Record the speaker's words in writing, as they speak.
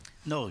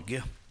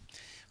Norge.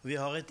 Vi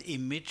har et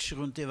image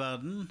rundt i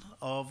verden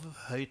av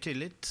høy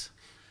tillit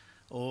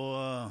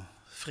og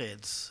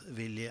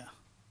fredsvilje.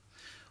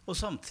 Og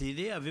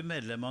samtidig er vi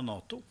medlem av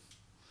NATO.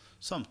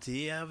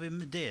 Samtidig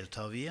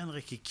deltar vi i en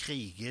rekke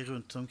kriger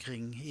rundt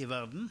omkring i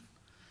verden.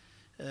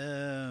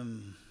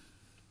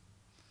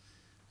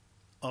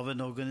 Av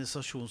en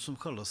organisasjon som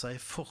kaller seg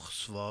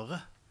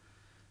Forsvaret,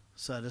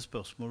 så er det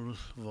spørsmål,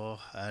 hva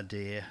er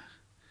det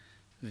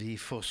vi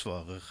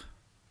forsvarer?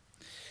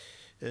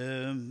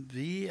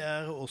 Vi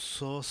er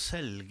også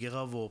selger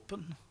av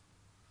våpen,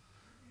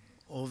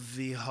 og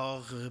vi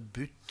har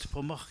bytt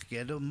på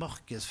markedet og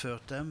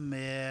markedsført dem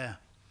med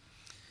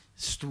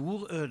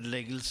stor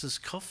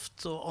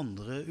ødeleggelseskraft og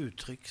andre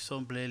uttrykk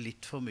som ble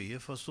litt for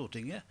mye for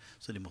Stortinget,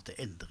 så de måtte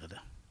endre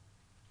det.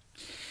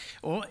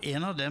 Og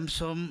en av dem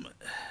som,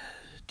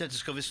 dette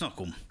skal vi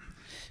snakke om,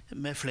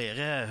 med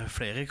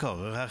flere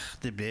karer her,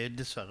 det ble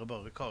dessverre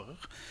bare karer.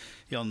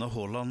 Janne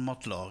Haaland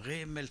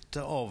Matlary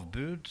meldte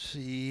avbud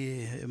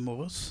i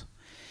morges.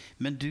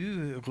 Men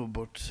du,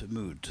 Robert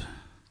Mood,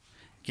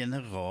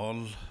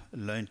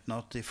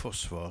 generalløytnant i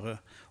Forsvaret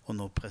og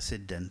nå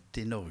president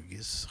i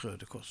Norges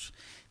Røde Kors,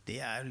 det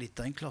er jo litt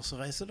av en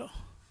klassereise da?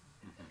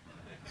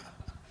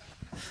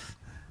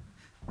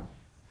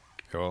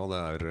 Ja,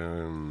 det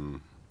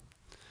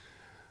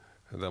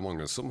er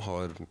mange som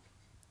har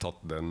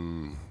tatt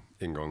den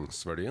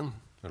inngangsverdien,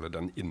 eller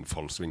den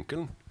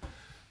innfallsvinkelen.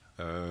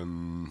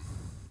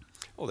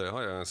 Og det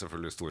har jeg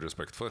selvfølgelig stor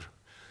respekt for.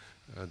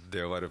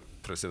 Det å være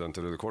president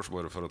i Røde Kors,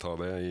 bare for å ta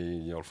det,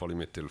 i alle fall i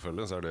mitt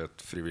tilfelle, så er det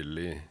et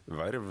frivillig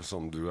verv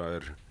som du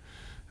er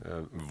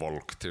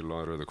valgt til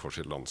av Røde Kors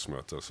sitt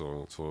landsmøte, så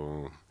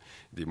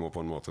de må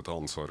på en måte ta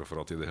ansvaret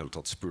for at de i det hele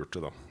tatt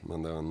spurte da,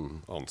 men det er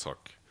en annen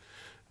sak.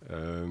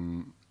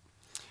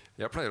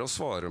 Jeg pleier å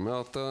svare med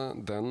at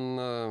den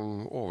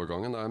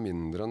overgangen er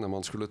mindre enn det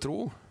man skulle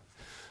tro,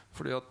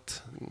 fordi at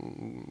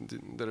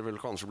dere vil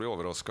kanskje bli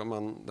overrasket,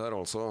 men det er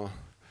altså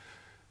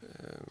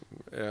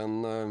en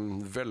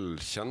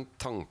velkjent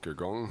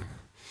tankegang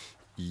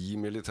i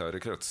militære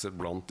kretser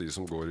blant de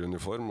som går i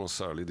uniform, og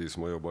særlig de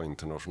som har jobbet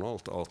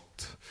internasjonalt,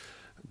 at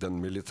den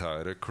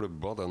militære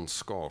klubba, den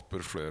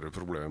skaper flere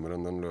problemer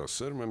enn den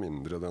løser, med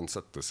mindre den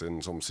settes inn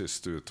som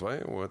siste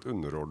utvei og et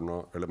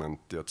underordnet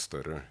element i et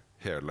større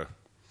hele.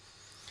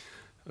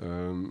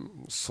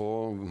 Så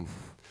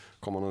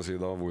kan man jo si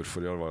da,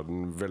 hvorfor i all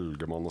verden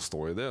velger man å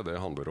stå i det? Det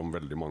handler om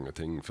veldig mange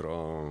ting, fra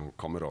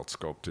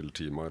kameratskap til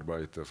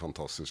teamarbeid til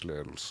fantastisk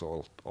ledelse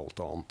og alt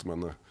annet. Men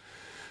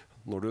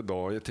når du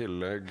da i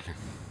tillegg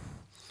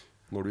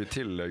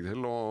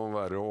til å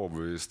være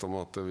overbevist om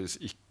at hvis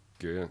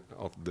ikke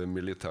at det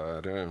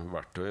militære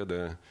verktøyet,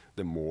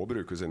 det må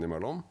brukes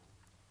innimellom,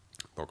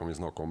 da kan vi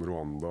snakke om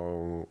Rwanda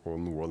og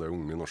noe av det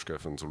unge norske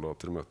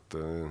FN-soldater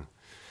møtte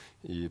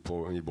i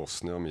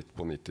Bosnia midt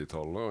på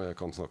 90-tallet, og jeg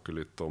kan snakke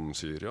litt om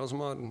Syria,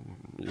 som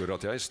gjør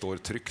at jeg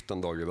står trygt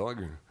en dag i dag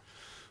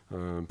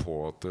på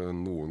at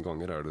noen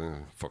ganger er det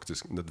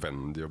faktisk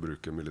nødvendig å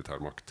bruke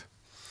militærmakt.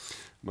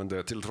 Men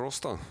det til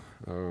tross da,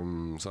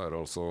 så er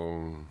det altså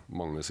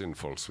manges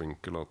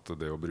innfallsvinkel at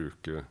det å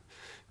bruke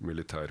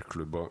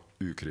militærklubba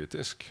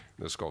ukritisk,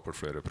 det skaper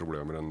flere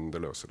problemer enn det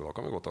løser. Da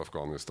kan vi gå til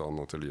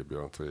Afghanistan og til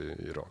Libya, til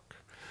Irak.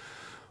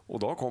 Og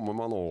da kommer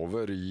man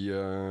over i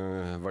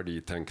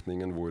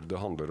verditenkningen hvor det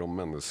handler om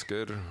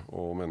mennesker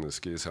og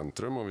mennesker i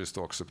sentrum, og hvis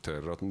du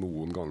aksepterer at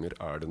noen ganger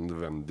er det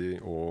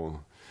nødvendig å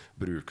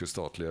bruke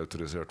statlig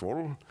autorisert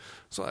vold,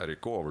 så er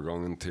ikke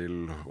overgangen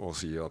til å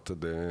si at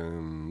det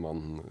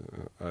man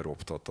er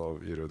opptatt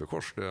av i Røde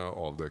Kors, det er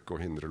å avdekke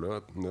og hindre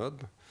nød,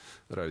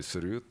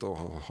 reiser ut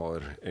og har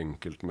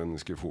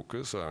enkeltmenneske i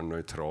fokus, og er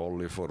nøytral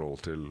i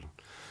forhold til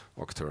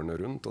aktørene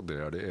rundt, og det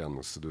er det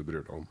eneste du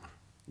bryr deg om.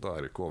 Da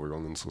er ikke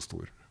overgangen så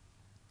stor.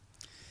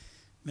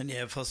 Men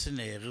jeg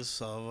fascineres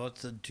av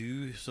at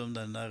du, som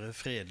den der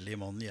fredelige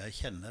mannen jeg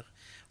kjenner,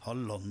 har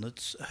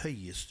landets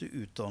høyeste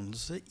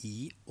utdannelse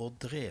i å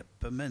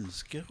drepe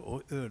mennesker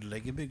og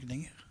ødelegge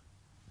bygninger.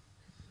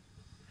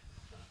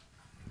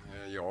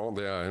 Ja,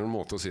 det er en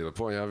måte å si det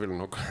på. Jeg ville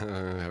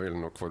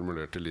nok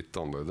formulert det litt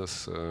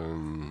annerledes.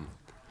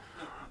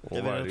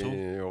 Å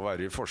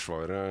være i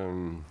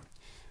Forsvaret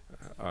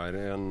er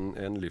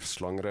en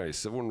livslang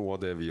reise hvor noe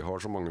av det vi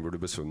har så mange burde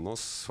besunne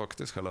oss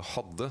faktisk, eller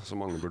hadde så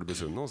mange burde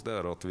besunne oss, det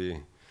er at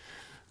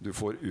du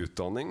får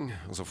utdanning,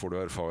 og så får du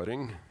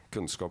erfaring.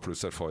 Kunnskap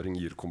pluss erfaring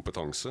gir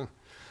kompetanse,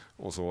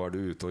 og så er du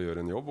ute og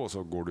gjør en jobb, og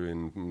så går du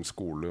inn på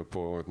skole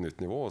på et nytt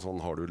nivå, og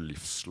sånn har du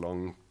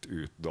livslangt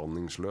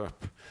utdanningsløp.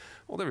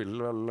 Og det vil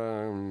vel,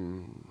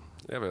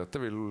 jeg vet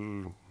det vil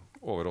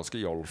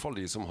overraske i alle fall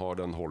de som har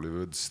den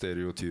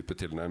Hollywood-stereotype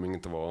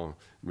tilnærmingen til hva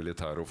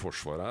militær og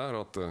forsvar er,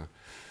 at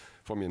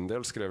for min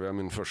del skrev jeg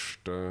min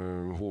første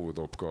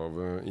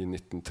hovedoppgave i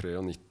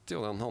 1993,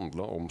 og den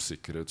handlet om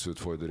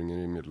sikkerhetsutfordringer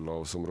i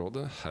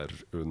Middelhavsområdet,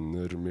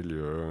 herunder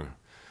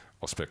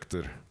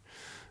miljøaspekter.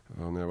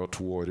 Når jeg var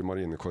 2 år i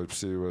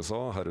Marinekorps i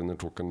USA,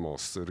 herunder tok en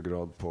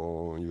mastergrad på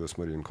US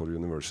Marine Corps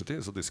University,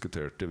 så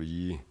diskuterte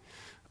vi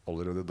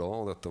allerede da,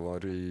 og dette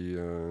var i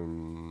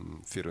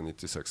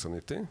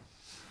 94-96,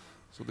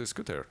 så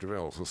diskuterte vi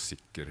altså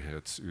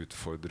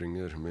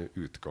sikkerhetsutfordringer med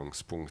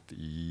utgangspunkt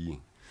i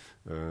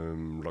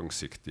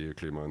langsiktige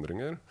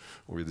klimaendringer.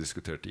 Og vi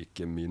diskuterte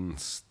ikke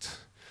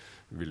minst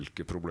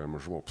hvilke problemer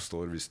som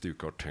oppstår hvis du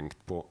ikke har tenkt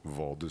på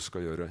hva du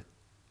skal gjøre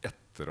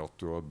etter at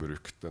du har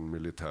brukt den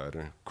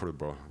militære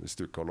klubba. Hvis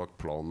du ikke har lagt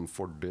planen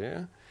for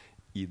det,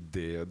 i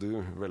det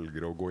du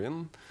velger å gå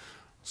inn,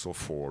 så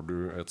får du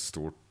et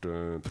stort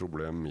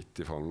problem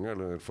midt i fanget,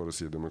 eller for å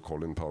si det med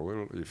Colin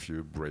Powell, if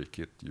you break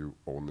it, you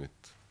own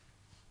it.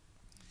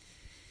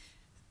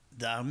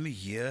 Det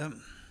mye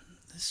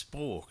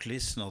språklig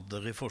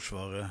snadder i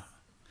Forsvaret.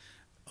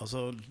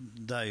 Altså,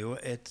 det jo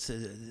et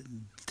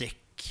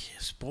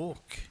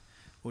dekkspråk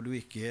hvor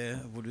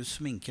du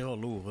sminker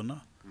alle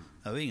ordene.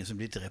 Det jo ingen som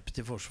blir drept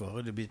i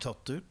Forsvaret, de blir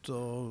tatt ut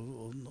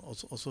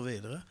og så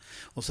videre.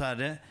 Og så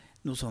det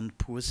noe sånn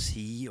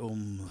poesi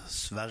om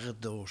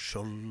sverd og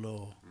skjold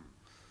og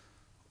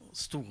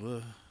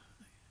store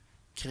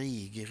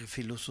kriger,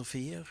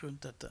 filosofier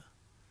rundt dette.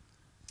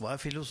 Hva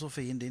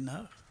filosofien din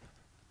her?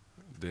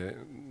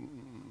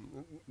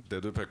 Det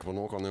du peker på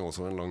nå kan jo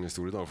også være en lang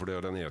historie, da, for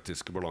det den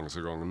etiske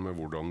balansegangen med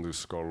hvordan du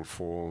skal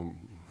få,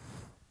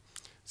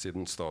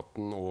 siden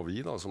staten og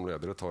vi da, som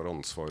ledere tar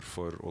ansvar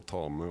for å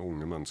ta med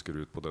unge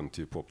mennesker ut på den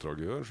type oppdrag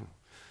vi gjør,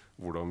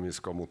 hvordan vi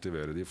skal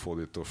motivere de, få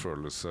de til å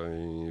føle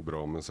seg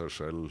bra med seg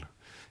selv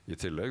i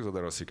tillegg. Så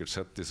dere har sikkert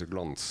sett disse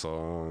glansa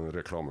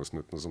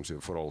reklamesnuttene som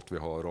sier for alt vi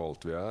har og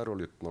alt vi og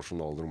litt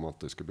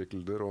nasjonalromantiske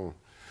bilder,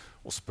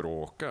 og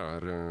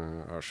språket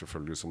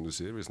selvfølgelig som du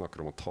sier, vi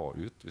snakker om å ta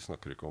ut, vi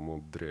snakker ikke om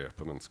å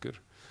drepe mennesker.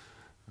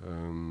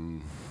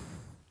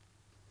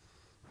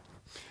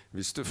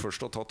 Hvis du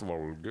først har tatt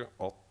valget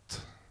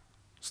at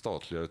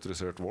statlig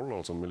autorisert vold,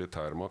 altså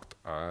militærmakt,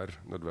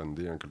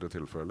 nødvendig i enkelte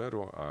tilfeller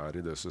og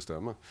i det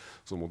systemet,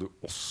 så må du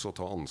også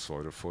ta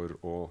ansvaret for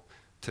å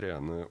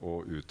trene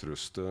og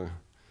utruste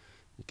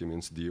ikke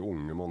minst de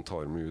unge man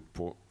tar med ut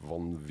på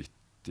vanvittig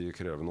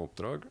krevende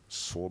oppdrag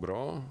så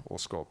bra,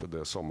 og skape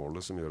det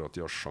samholdet som gjør at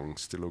de har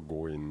sjans til å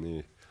gå inn i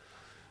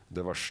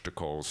det verste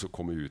kaoset,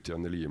 komme ut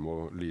igjen i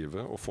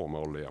livet og få med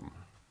alle hjem.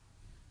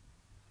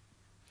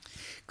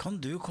 Kan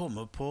du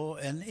komme på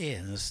en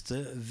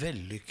eneste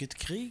vellykket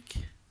krig?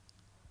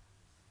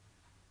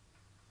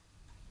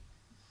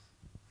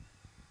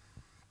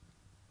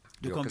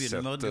 Du kan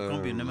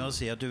begynne med å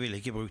si at du ville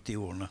ikke brukt de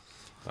ordene.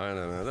 Nei,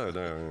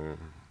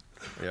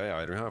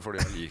 jeg jo her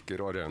fordi jeg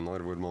liker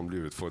arenaer hvor man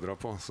blir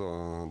utfordret på, så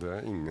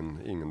det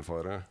ingen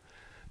fare.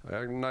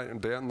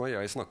 Når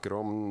jeg snakker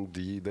om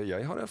det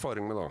jeg har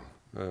erfaring med da,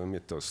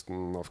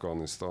 Midtøsten,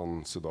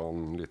 Afghanistan,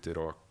 Sudan, litt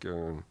Irak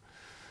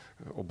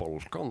og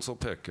Balkan, så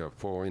peker jeg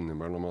på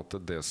innimellom at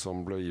det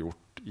som ble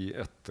gjort i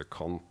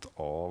etterkant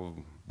av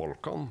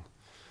Balkan,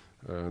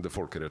 det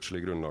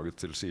folkerettslige grunnlaget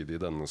til side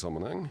i denne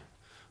sammenheng,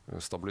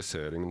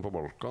 stabiliseringen på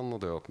Balkan og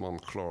det at man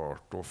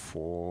klarte å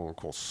få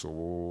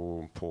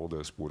Kosovo på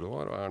det sporet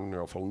i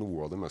hvert fall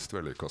noe av det mest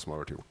vellykket som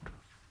har vært gjort.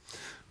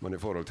 Men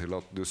i forhold til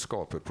at du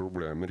skaper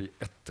problemer i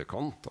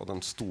etterkant av den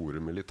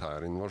store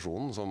militære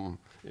invasjonen,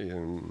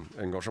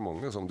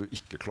 engasjementet som du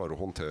ikke klarer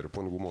å håndtere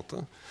på en god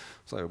måte,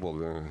 så jo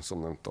både,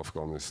 som nevnt,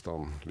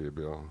 Afghanistan,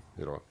 Libya,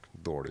 Irak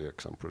dårlige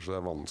eksempler. Så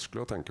det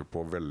vanskelig å tenke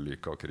på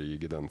vellykket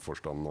krig i den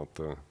forstand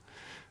at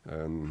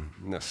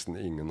nesten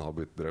ingen har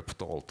blitt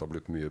drept og alt har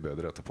blitt mye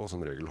bedre etterpå.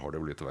 Som regel har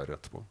det blitt verre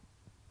etterpå.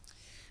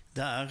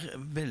 Det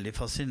veldig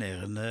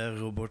fascinerende,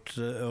 Robert,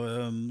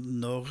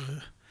 når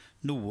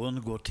noen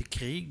går til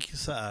krig,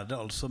 så det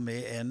altså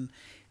med en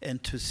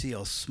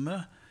entusiasme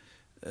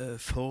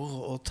for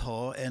å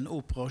ta en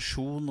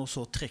operasjon og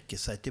så trekke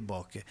seg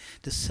tilbake.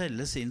 Det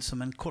selges inn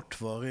som en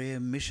kortvarig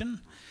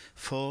mission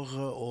for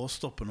å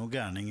stoppe noen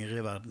gærninger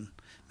i verden.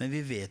 Men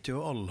vi vet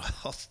jo alle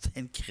at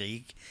en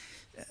krig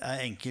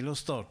enkel å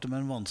starte,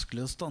 men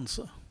vanskelig å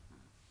stanse.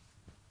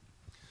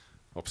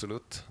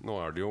 Absolutt. Nå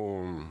det jo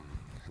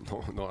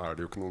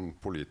ikke noen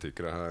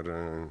politikere her,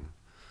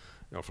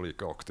 i hvert fall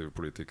ikke aktive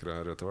politikere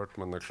her etter hvert,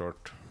 men det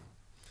klart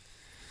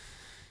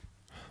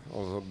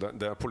altså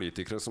det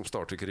politikere som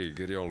starter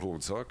kriger i all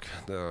hovedsak.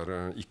 Det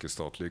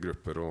ikke-statlige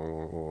grupper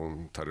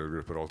og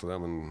terrorgrupper og alt det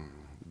der, men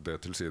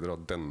det tilsider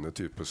at denne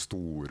type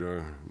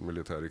store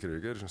militære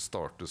kriger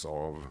startes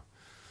av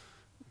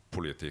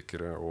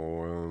politikere, og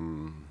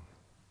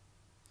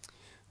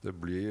det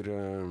blir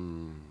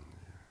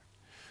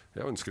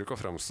jeg ønsker ikke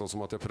å fremstå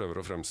som at jeg prøver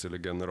å fremstille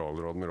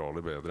generaler og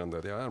admiraler bedre enn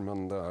det de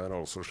men det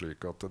altså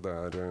slik at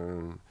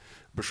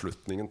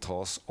beslutningen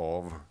tas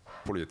av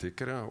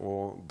politikere,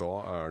 og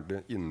da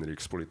det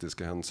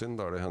innenrikspolitiske hensyn,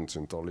 da det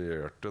hensyn til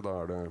allierte,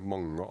 da det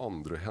mange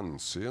andre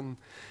hensyn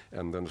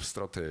enn den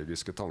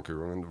strategiske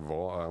tankegangen.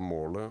 Hva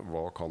målet?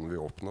 Hva kan vi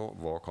oppnå?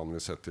 Hva kan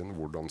vi sette inn?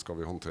 Hvordan skal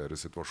vi håndtere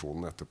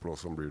situasjonen etterpå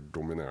som blir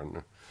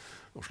dominerende?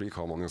 Og slik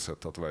har man jo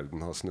sett at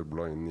verden har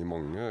snublet inn i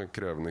mange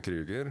krevende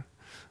kriger.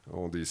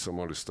 Og de som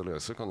har lyst til å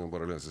lese, kan jo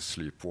bare lese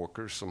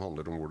Sleepwalkers, som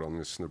handler om hvordan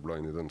vi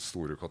snublet inn i den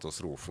store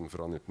katastrofen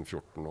fra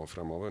 1914 og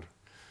fremover,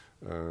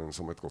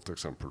 som et godt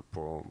eksempel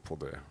på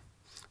det.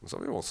 Men så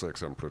har vi også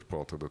eksempler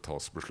på at det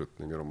tas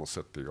beslutninger om å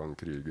sette i gang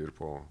kriger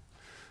på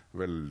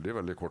veldig,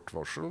 veldig kort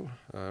varsel,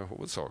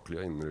 hovedsakelig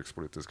av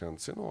innenrikspolitiske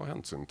hensyn og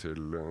hensyn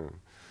til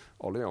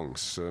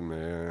allianse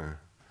med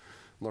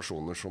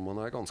nasjoner som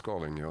man ganske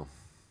avhengig av.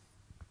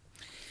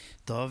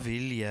 Da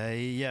vil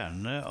jeg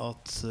gjerne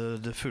at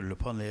det fulle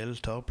panel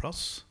tar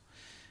plass.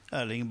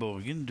 Erling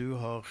Borgen, du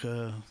har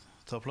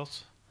tatt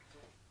plass.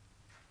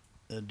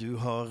 Du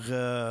har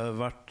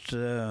vært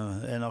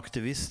en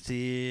aktivist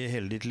i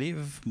hele ditt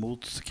liv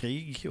mot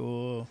krig,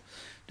 og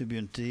du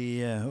begynte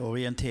i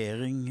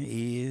orientering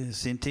i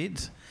sin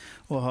tid,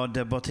 og har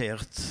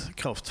debattert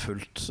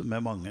kraftfullt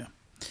med mange.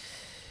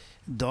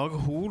 Dag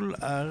Hoel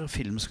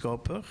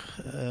filmskaper.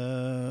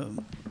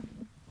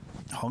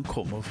 Han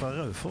kommer fra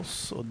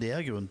Raufoss, og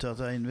det grunnen til at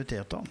jeg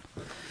inviterte han.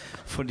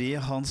 Fordi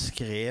han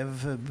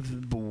skrev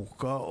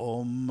boka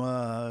om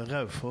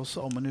Raufoss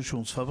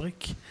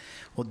ammunisjonsfabrikk,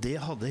 og det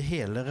hadde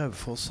hele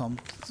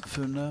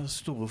Raufoss-samfunnet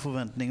store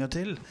forventninger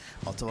til,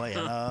 at det var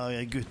en av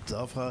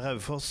gutta fra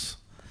Raufoss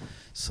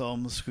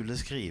som skulle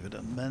skrive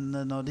den. Men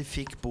når de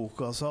fikk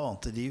boka, så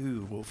ante de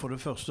uro. For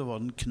det første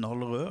var den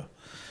knall rød,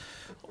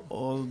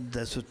 og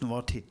dessuten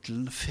var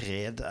titelen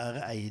 «Fred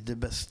ei det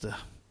beste».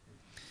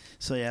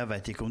 Så jeg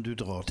vet ikke om du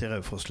drar til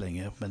Raufoss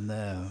lenger, men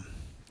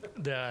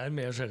det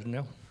mer sjelden,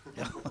 ja.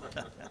 Ja.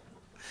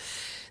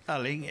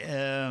 Erling,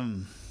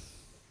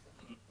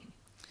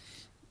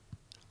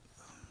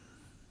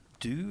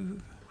 du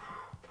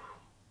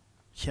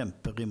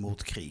kjemper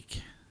imot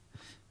krig,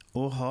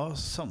 og har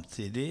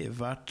samtidig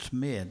vært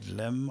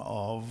medlem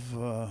av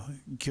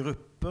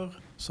grupper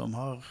som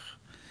har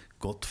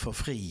gått for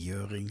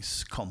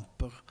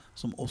frigjøringskamper,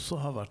 som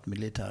også har vært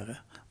militære.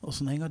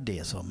 Hvordan henger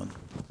det sammen?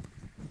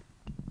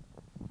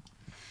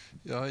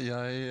 Ja,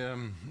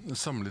 jeg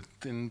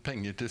samlet inn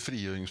penger til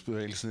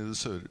frigjøringsbevegelsen i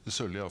det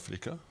sørlige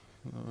Afrika.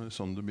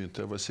 Sånn det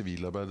begynte. Jeg var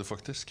sivilarbeider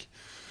faktisk.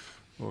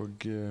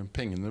 Og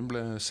pengene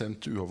ble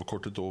sendt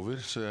uavkortet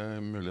over, så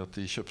det mulig at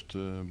de kjøpte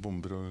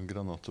bomber og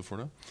granater for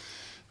det.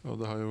 Og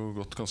det har jo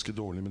gått ganske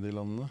dårlig med de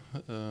landene.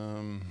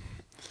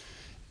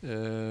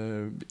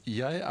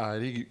 Jeg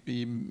i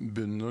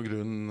bunn og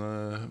grunn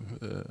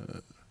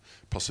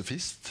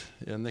pasifist.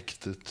 Jeg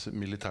nektet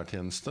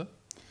militærtjeneste.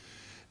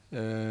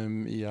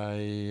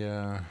 Jeg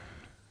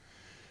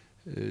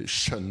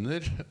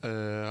skjønner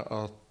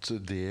at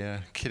det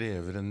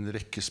krever en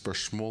rekke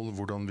spørsmål.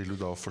 Hvordan vil du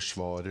da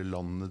forsvare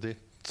landet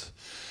ditt?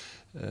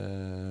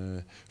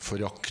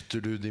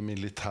 Forakter du de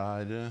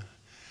militære?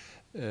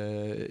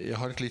 Jeg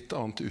har et litt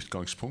annet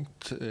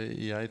utgangspunkt.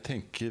 Jeg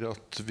tenker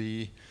at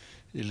vi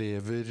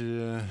lever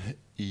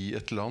i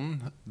et land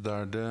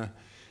der det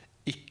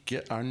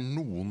ikke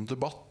noen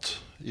debatt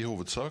i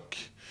hovedsak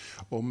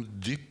om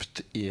dypt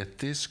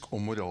etisk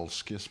og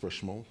moralske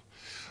spørsmål.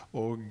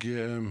 Og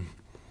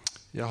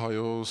jeg har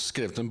jo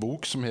skrevet en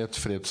bok som het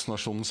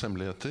 «Fredsnasjonens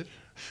hemmeligheter»,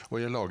 og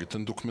jeg laget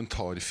en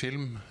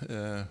dokumentarfilm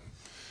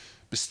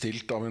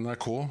bestilt av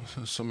NRK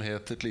som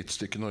het «Et lite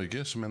stykke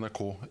Norge», som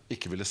NRK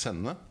ikke ville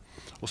sende,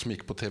 og som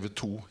gikk på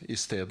TV2 i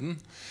stedet,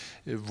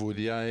 hvor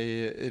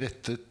jeg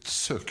rettet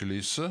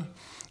søkelyset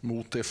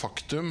mot det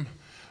faktum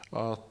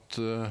at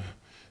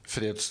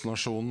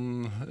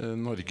fredsnasjonen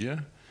Norge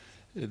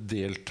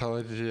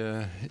deltar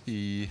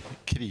i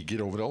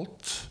kriger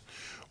overalt,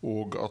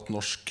 og at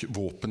norsk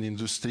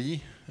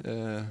våpenindustri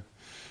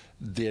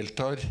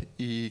deltar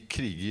i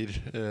kriger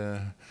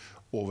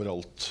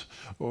overalt.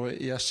 Og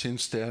jeg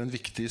synes det en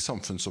viktig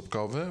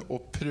samfunnsoppgave å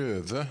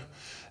prøve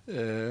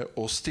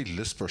å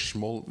stille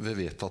spørsmål ved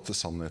vedtatte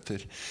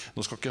sannheter.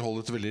 Nå skal ikke jeg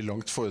holde et veldig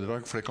langt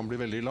foredrag, for det kan bli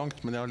veldig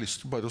langt, men jeg har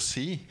lyst til bare å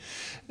si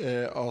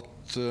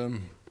at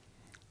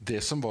det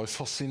som var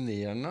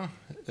fascinerende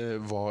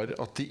var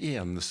at de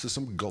eneste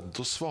som gadd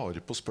å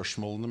svare på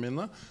spørsmålene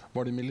mine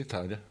var de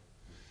militære.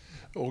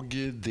 Og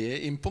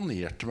det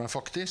imponerte meg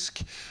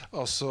faktisk.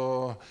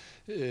 Altså,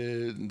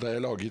 da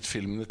jeg laget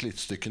filmen «Et lite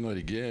stykke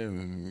Norge»,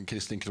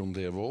 Kristin Krohn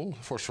Devold,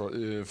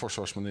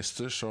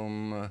 forsvarsminister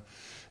som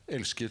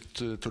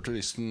elsket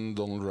torturisten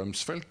Donald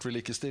Rumsfeld, ville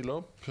ikke stille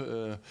opp.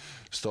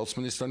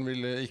 Statsministeren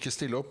ville ikke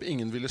stille opp.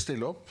 Ingen ville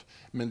stille opp.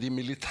 Men de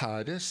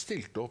militære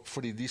stilte opp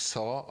fordi de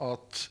sa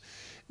at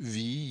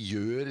vi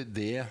gjør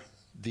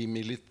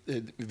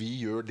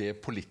det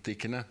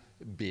politikerne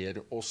ber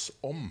oss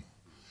om.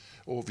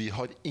 Og vi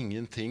har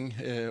ingenting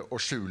å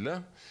skjule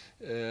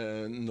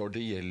når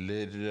det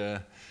gjelder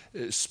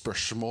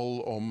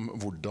spørsmål om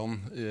hvordan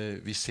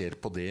vi ser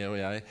på det. Og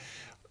jeg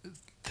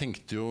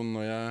tenkte jo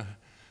når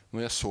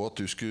jeg så at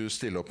du skulle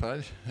stille opp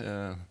her,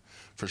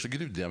 først så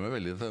grudde jeg meg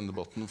veldig til denne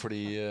debatten,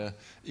 fordi,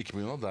 ikke på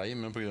grunn av deg,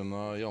 men på grunn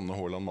av Janne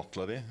Haaland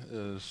Matlary,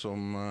 som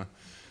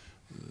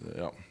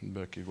ja,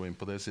 bør ikke gå inn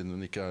på det siden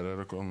hun ikke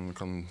her og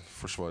kan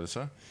forsvare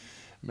seg.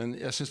 Men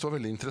jeg synes det var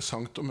veldig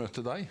interessant å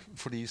møte deg,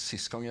 fordi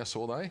sist gang jeg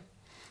så deg,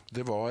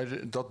 det var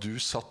da du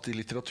satt i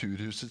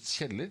Litteraturhusets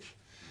kjeller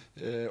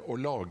og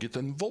laget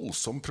en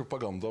voldsom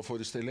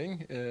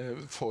propagandaforestilling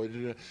for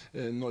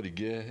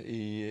Norge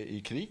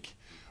i krig.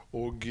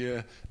 Og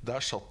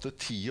der satt det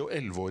 10- og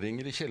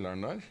 11-åringer i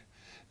kjelleren der,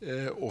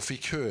 og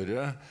fikk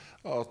høre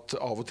at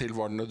av og til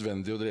var det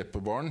nødvendig å drepe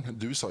barn.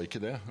 Du sa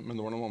ikke det, men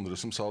det var noen andre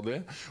som sa det.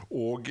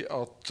 Og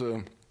at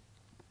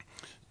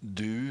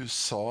Du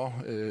sa,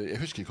 jeg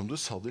husker ikke om du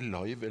sa det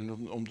live,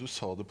 eller om du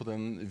sa det på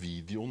den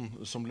videoen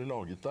som ble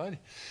laget der,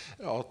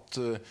 at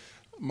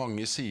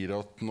mange sier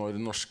at når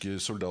norske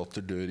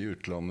soldater dør i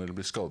utlandet eller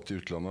blir skadet i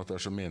utlandet, at det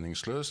er så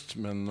meningsløst,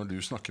 men når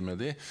du snakker med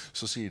dem,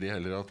 så sier de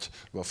heller at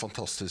det var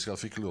fantastisk at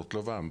jeg fikk lov til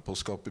å være med på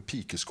å skape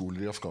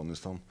pikeskoler i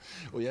Afghanistan.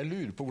 Og jeg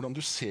lurer på hvordan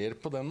du ser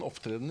på den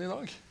opptredenen i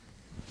dag?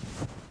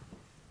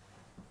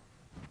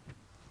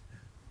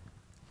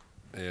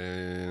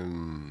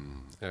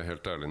 Jeg er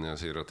helt ærlig når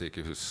jeg sier at jeg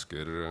ikke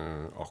husker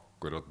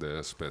akkurat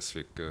det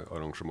spesifikke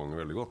arrangementet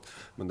veldig godt.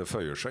 Men det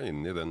føyer seg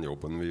inn i den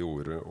jobben vi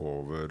gjorde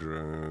over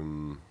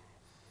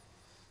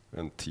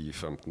en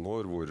 10-15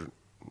 år, hvor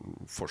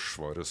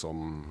Forsvaret som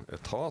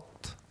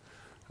etat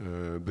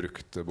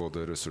brukte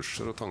både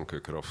ressurser og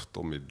tankekraft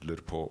og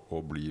midler på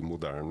å bli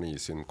moderne i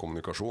sin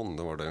kommunikasjon.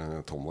 Det var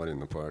det Tom var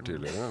inne på her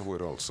tidligere, hvor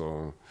altså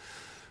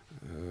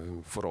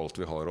for alt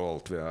vi har og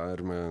alt vi er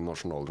med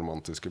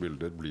nasjonalromantiske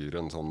bilder blir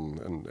en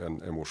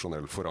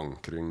emosjonell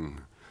forankring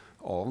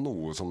av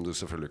noe som du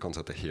selvfølgelig kan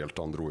sette helt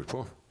andre ord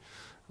på.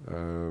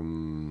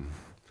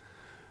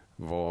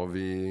 Hva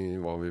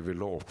vi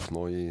ville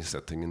oppnå i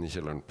settingen i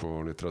kjelleren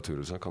på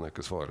Litteraturhuset kan jeg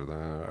ikke svare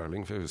deg,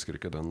 Erling, for jeg husker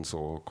ikke den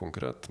så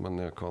konkret, men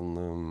jeg kan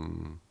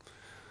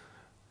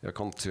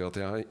si at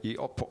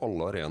på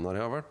alle arenaer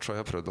jeg har vært, så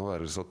har jeg prøvd å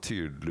være så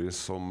tydelig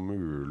som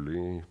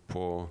mulig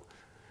på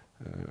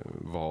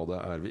hva det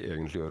er vi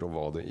egentlig gjør, og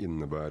hva det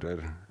innebærer.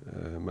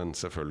 Men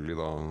selvfølgelig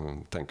da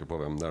tenke på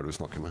hvem det er du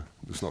snakker med.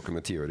 Du snakker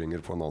med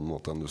 10-åringer på en annen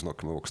måte enn du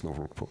snakker med voksne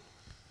folk på.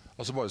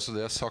 Altså bare så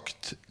det er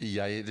sagt,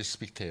 jeg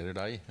respekterer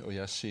deg, og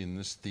jeg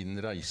synes din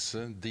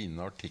reise,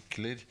 dine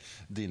artikler,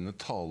 dine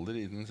taler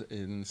i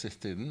den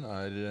siste tiden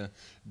er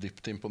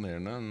dypt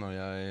imponerende når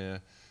jeg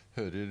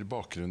hører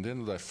bakgrunnen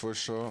din, og derfor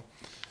så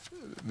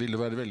vil det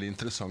være veldig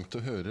interessant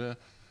å høre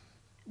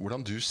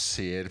hvordan du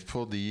ser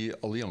på de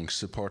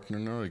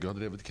alliansepartnerne Norge har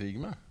drevet krig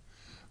med.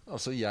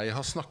 Altså, jeg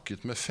har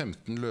snakket med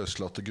 15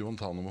 løslatte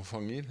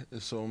Guantanamo-fanger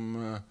som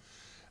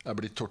er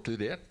blitt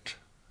torturert.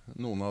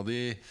 Noen av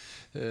de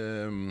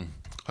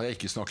har jeg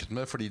ikke snakket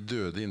med, for de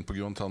døde inne på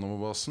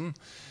Guantanamo-basen.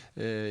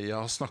 Jeg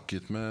har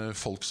snakket med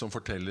folk som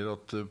forteller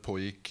at det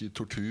pågikk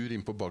tortur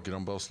inne på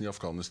Bagram-basen i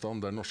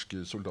Afghanistan, der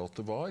norske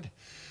soldater var.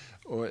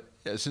 Og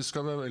jeg synes det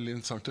skal være veldig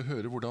interessant å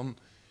høre hvordan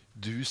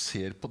du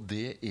ser på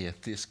det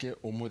etiske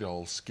og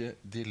moralske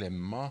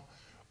dilemma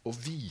og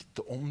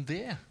vite om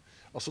det.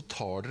 Altså,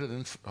 har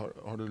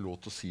du lov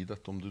til å si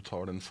dette om du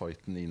tar den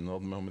fighten innad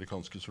med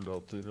amerikanske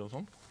soldater og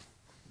sånn?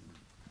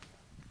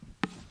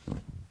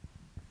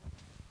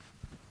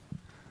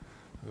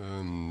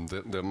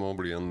 Det må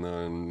bli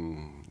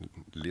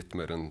litt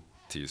mer enn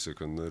 10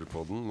 sekunder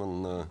på den, men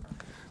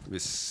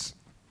hvis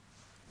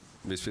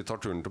vi tar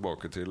turen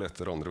tilbake til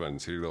etter andre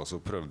verdenskrig, da, så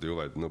prøvde jo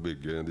verden å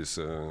bygge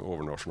disse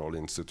overnasjonale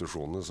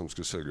institusjonene som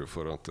skulle sørge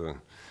for at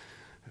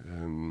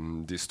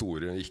de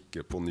store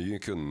ikke på ny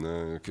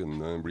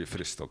kunne bli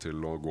fristet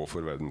til å gå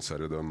for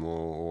verdensherredømme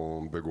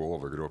og begå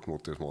overgrep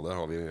mot de små. Der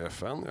har vi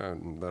FN,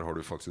 der har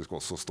du faktisk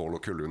også Stål-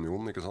 og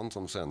kullunionen, ikke sant,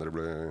 som senere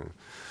ble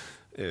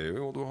EU,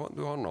 og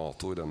du har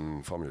NATO i den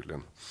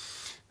familien.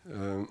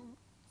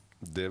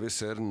 Det vi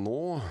ser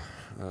nå,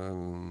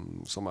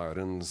 som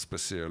er en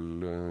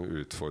spesiell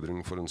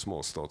utfordring for en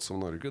småstat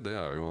som Norge, det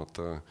er jo at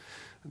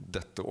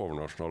dette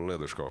overnasjonale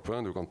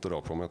lederskapet, du kan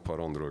dra på med et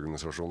par andre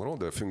organisasjoner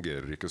også, det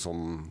fungerer ikke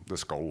som det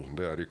skal.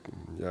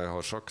 Jeg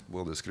har sagt,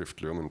 både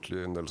skriftlig og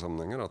muntlig i en del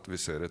sammenhenger, at vi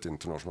ser et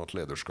internasjonalt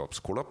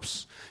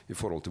lederskapskollaps i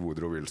forhold til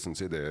Woodrow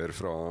Wilsons ideer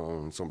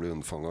som ble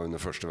unnfanget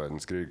under første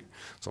verdenskrig,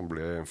 som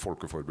ble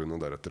Folkeforbundet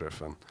og deretter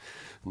FN.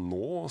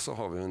 Nå så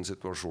har vi en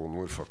situasjon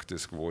hvor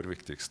faktisk vår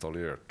viktigste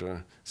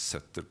allierte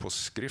setter på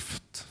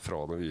skrift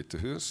fra Det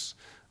hvite hus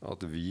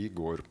at vi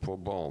går på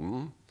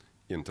banen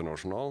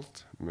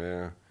internasjonalt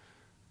med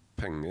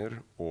penger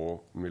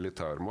og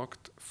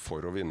militærmakt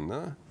for å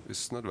vinne,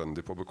 hvis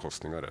nødvendig på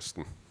bekostning av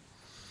resten.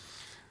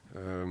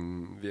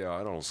 Vi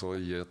er altså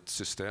i et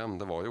system,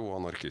 det var jo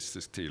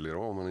anarkistisk tidligere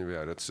også, men vi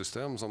er i et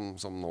system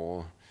som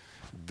nå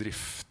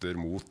drifter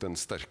mot den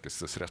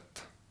sterkestes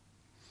rett.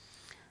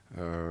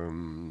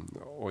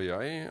 Og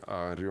jeg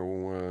er jo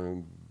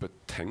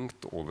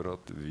betenkt over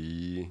at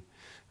vi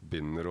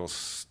binder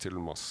oss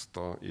til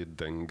masta i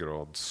den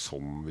grad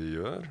som vi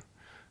gjør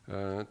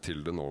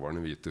til det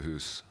nåværende Hvite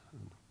hus.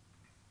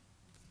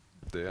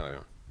 Det er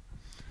jeg.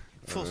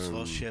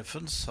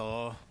 Forsvarssjefen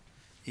sa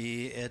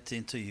i et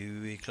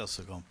intervju i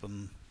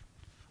Klassekampen,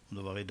 om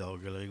det var i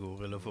dag eller i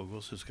går eller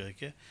forgårs, husker jeg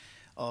ikke,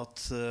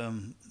 at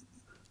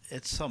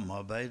et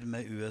samarbeid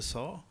med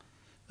USA,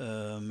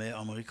 med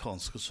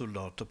amerikanske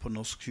soldater på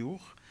norsk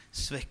jord,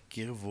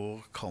 svekker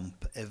vår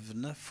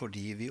kampevne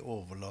fordi vi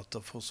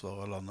overlater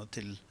forsvaret av landet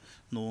til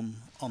noen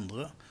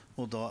andre,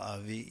 og da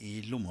er vi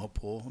i lomma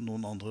på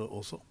noen andre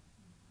også.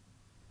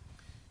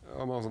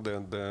 Ja, men altså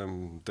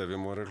det vi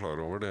må være klar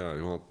over, det er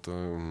jo at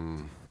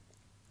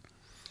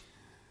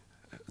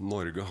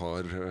Norge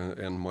har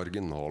en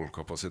marginal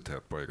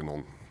kapasitet på egen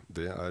hånd.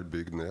 Det er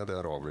bygd ned, det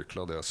er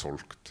avviklet, det er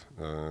solgt.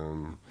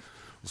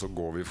 Så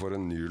går vi for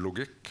en ny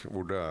logikk,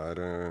 hvor det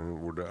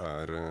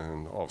er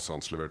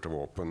avstandsleverte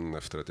våpen,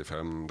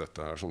 F-35,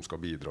 dette her, som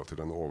skal bidra til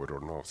den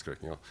overordnede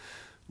avskrekningen.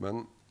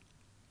 Men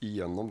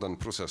gjennom den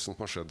prosessen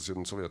som har skjedd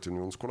siden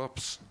Sovjetunionens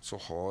kollaps, så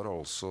har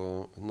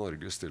altså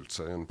Norge stilt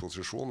seg i en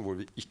posisjon hvor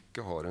vi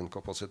ikke har en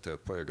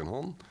kapasitet på egen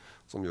hånd,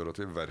 som gjør at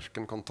vi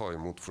hverken kan ta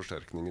imot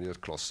forsterkninger i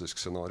et klassisk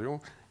scenario,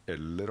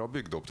 eller har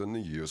bygd opp det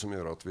nye som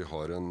gjør at vi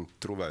har en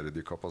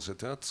troverdig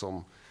kapasitet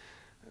som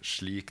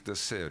slik det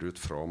ser ut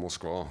fra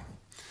Moskva.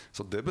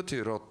 Så det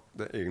betyr at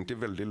det er egentlig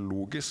veldig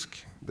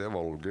logisk, det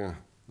valget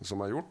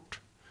som er gjort,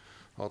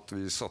 at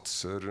vi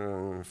satser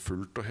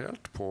fullt og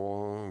helt på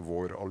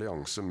vår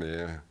allianse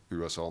med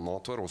USA.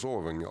 NATO er også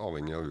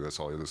avhengig av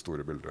USA i det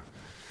store bildet.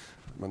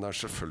 Men det er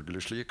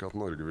selvfølgelig slik at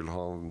Norge vil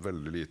ha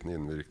veldig liten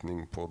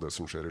innvirkning på det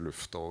som skjer i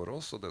lufta over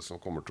oss, og det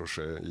som kommer til å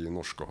skje i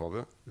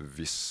Norskehavet,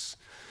 hvis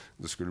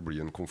det skulle bli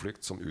en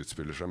konflikt som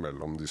utspiller seg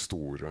mellom de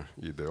store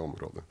i det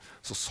området.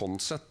 Så sånn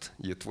sett,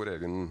 gitt vår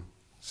egen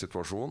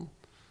situasjon,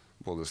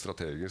 både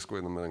strategisk og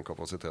innom den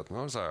kapasiteten vi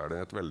har, så er det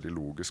et veldig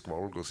logisk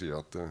valg å si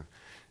at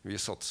vi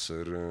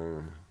satser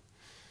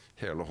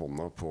hele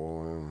hånda på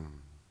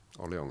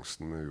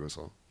alliansen med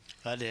USA.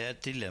 Er det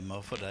et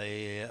dilemma for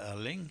deg,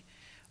 Erling,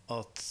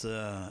 at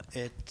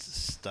et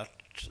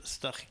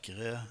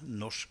sterkere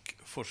norsk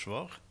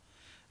forsvar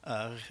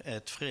er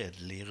et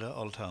fredeligere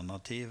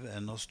alternativ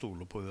enn å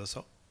stole på USA?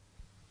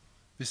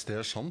 Hvis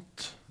det er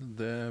sant,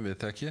 det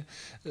vet jeg ikke.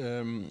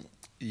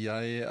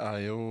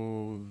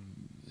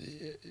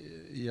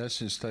 Jeg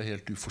synes det er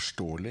helt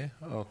uforståelig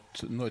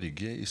at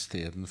Norge i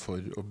stedet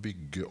for å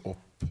bygge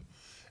opp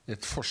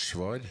et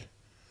forsvar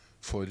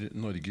for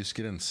Norges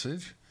grenser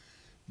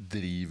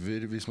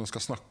driver, hvis man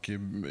skal snakke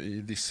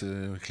i disse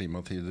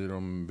klimatider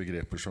om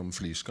begreper som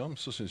flyskam,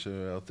 så synes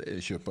jeg at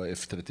kjøp av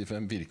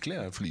F-35 virkelig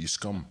er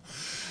flyskam.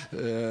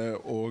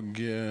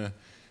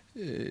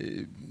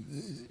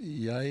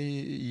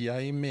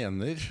 Jeg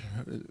mener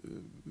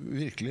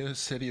virkelig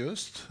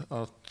seriøst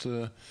at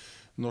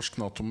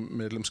norsk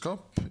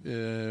NATO-medlemskap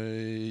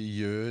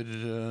gjør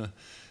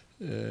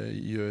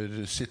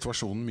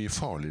situasjonen mye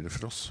farligere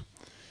for oss.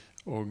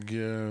 Og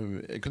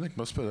jeg kunne tenke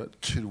meg å spørre,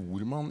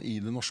 tror man i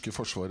det norske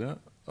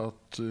forsvaret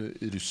at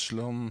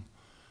Russland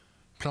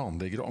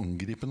planlegger å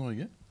angripe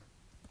Norge?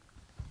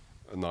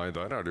 Nei,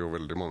 der er det jo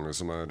veldig mange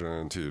som er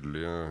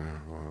tydelige,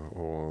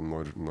 og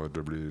når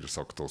det blir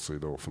sagt også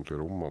i det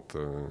offentlige rom at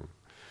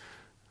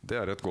det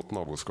er et godt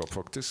naboskap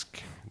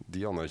faktisk.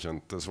 De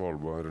anerkjente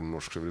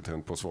norsk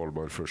suverenitet på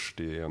Svalbard først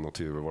i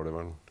 21, var det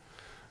vel.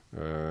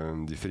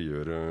 De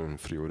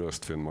frigjorde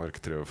Øst-Finnmark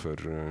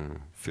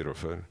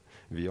 43-44.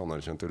 Vi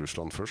anerkjente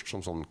Russland først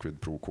som sånn quid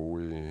pro quo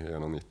i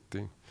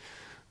 91.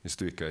 Hvis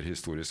du ikke er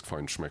historisk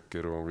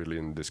feinschmecker og vil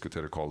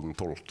diskutere Karl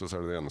 12., så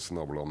er det eneste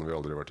nabolandet vi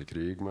aldri har vært i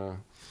krig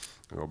med.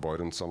 Det var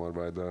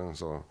Barentssamarbeidet.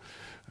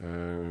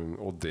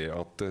 Og det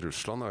at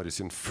Russland er i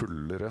sin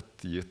fulle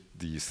rett, gitt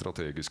de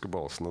strategiske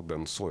basene og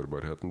den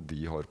sårbarheten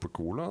de har på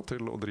Kola,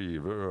 til å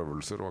drive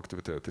øvelser og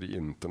aktiviteter i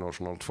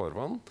internasjonalt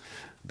farvann,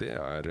 det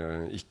er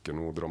ikke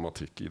noe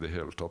dramatikk i det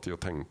hele tatt i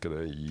å tenke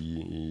det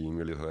i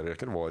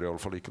militærreker. Var i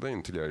alle fall ikke det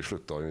inntil jeg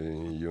slutta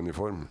i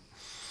uniform.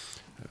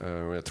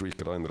 Og jeg tror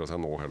ikke det har endret seg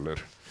nå heller.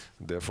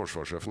 Det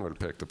forsvarssjefen vel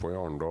pekte på i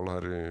Arendal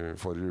her i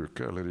forrige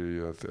uke, eller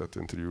i et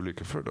intervju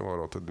like før, det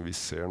var at vi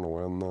ser nå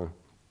en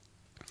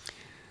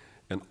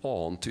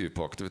annen type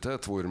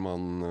aktivitet hvor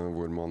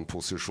man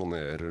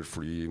posisjonerer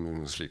fly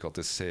slik at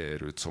det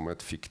ser ut som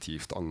et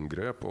fiktivt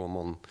angrep, og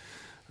man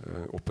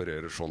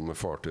opererer sånn med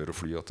fartøyer og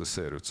fly at det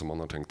ser ut som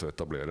man har tenkt å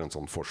etablere en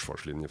sånn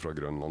forsvarslinje fra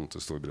Grønland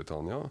til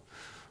Storbritannia.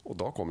 Og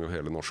da kommer jo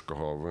hele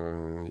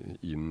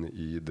Norskehavet inn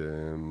i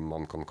det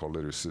man kan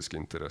kalle russisk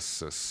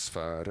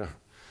interessesfære,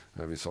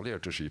 hvis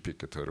allierte skip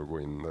ikke tør å gå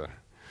inn der.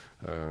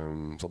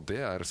 Så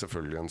det er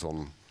selvfølgelig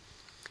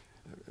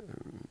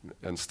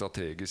en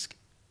strategisk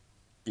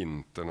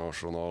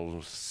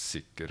internasjonal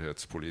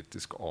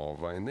sikkerhetspolitisk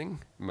avveining,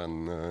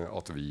 men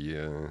at vi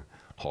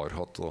har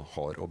hatt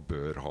og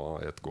bør ha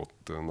et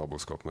godt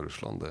naboskap med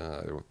Russland, det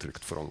er jo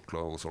trygt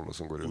forankret hos alle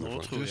som går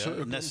under for.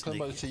 Kan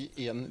bare si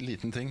en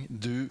liten ting.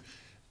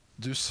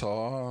 Du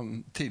sa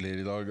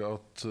tidligere i dag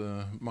at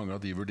mange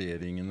av de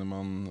vurderingene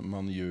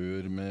man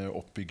gjør med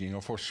oppbygging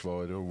av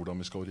forsvaret og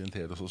hvordan vi skal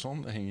orientere oss og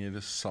sånn, henger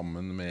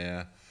sammen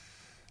med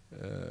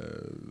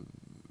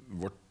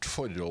vårt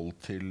forhold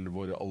til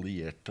våre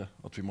allierte,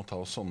 at vi må ta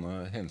oss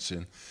sånne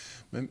hensyn.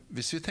 Men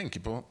hvis vi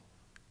tenker på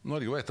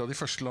Norge var et av de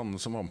første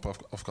landene som var med på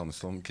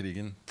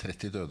Afghanistan-krigen,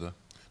 30 døde.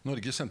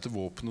 Norge sendte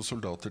våpen og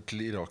soldater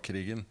til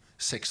Irak-krigen,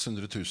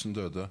 600 000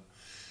 døde.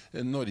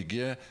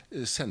 Norge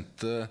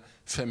sendte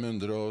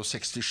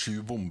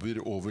 567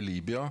 bomber over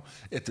Libya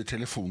etter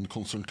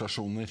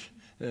telefonkonsultasjoner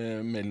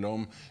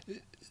mellom.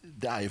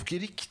 Det er jo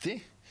ikke riktig.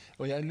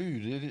 Og jeg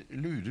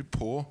lurer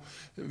på,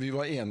 vi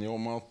var enige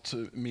om at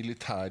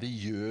militæret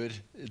gjør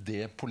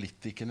det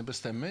politikerne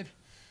bestemmer.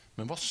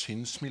 Men hva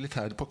syns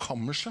militæret på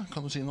kammerset?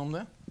 Kan du si noe om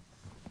det?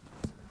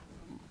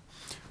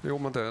 Jo,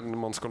 men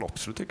man skal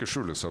absolutt ikke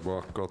skjule seg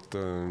bak at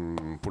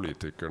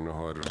politikerne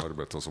har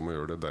bedt oss om å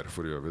gjøre det.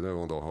 Derfor gjør vi det,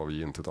 og da har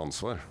vi intet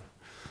ansvar.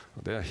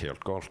 Det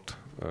helt galt.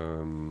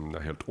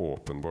 Det helt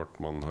åpenbart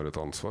man har et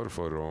ansvar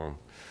for å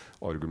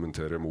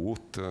argumentere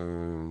mot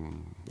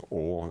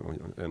og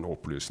en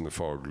opplysende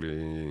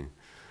faglig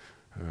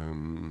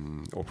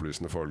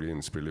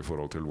innspill i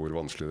forhold til hvor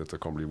vanskelig dette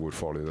kan bli, hvor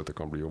farlig dette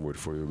kan bli, og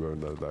hvorfor vi bør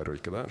det der og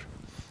ikke der.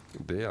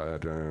 Det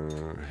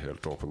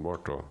helt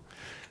åpenbart, og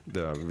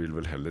det vil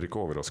vel heller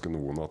ikke overraske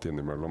noen at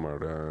innimellom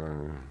det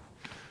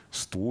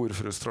stor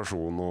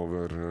frustrasjon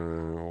over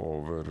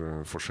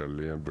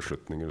forskjellige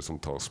beslutninger som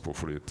tas på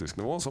politisk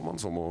nivå, som man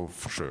så må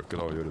forsøke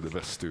da, å gjøre det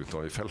beste ut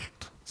av i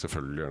felt.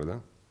 Selvfølgelig det det.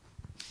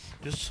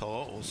 Du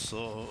sa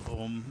også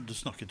du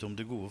snakket om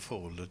det gode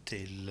forholdet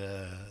til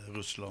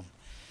Russland.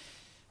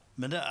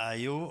 Men det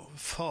jo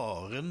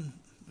faren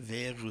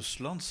ved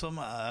Russland som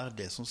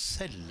det som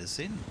selges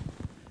inn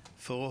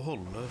for å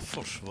holde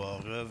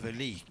forsvaret ved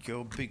like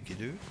og bygge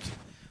det ut.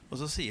 Og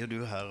så sier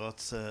du her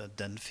at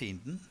den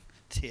fienden,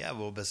 det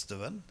vår beste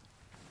venn.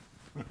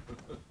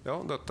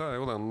 Ja, dette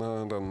jo den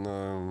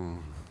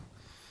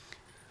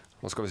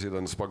hva skal vi si,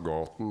 den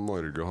spagaten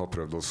Norge har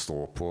prøvd å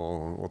stå på,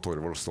 og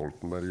Thorvald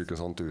Stoltenberg ikke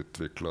sant,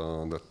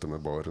 utviklet dette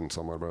med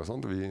Barentssamarbeid.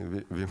 Sant?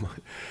 Vi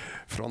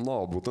fra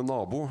nabo til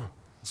nabo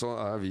så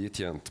vi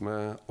tjent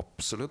med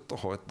absolutt å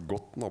ha et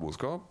godt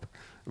naboskap,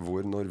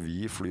 hvor når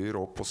vi flyr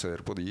opp og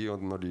ser på de,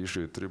 og når de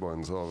skyter i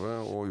Barentshavet,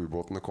 og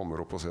ubåtene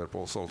kommer opp og ser på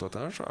oss og alt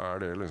dette her, så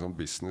det liksom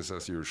business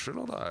as usual,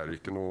 og det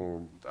ikke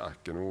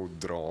noe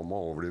drama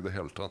over det i det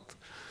hele tatt.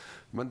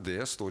 Men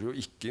det står jo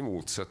ikke i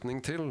motsetning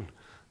til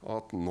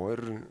at når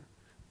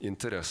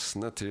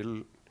interessene til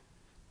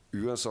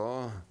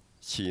USA,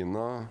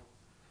 Kina,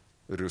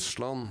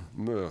 Russland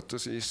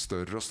møtes i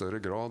større og større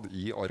grad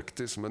i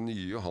Arktis med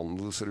nye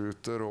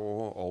handelsruter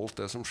og alt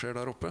det som skjer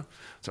der oppe,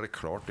 så det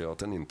klart det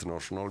at en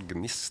internasjonal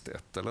gnist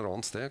et eller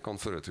annet sted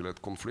kan føre til et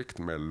konflikt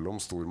mellom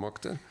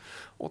stormakter.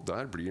 Og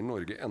der blir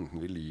Norge,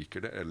 enten vi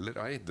liker det eller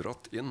ei,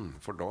 dratt inn.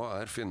 For da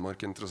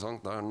Finnmark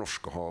interessant, da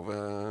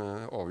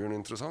Norskehavet avgjørende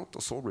interessant.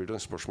 Og så blir det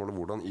spørsmålet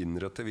hvordan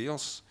innretter vi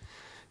oss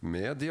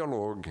med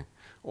dialog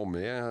og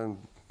med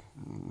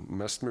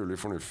mest mulig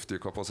fornuftige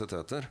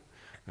kapasiteter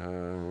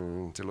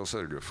til å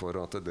sørge for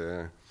at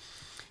det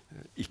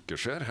ikke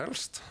skjer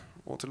helst,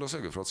 og til å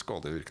sørge for at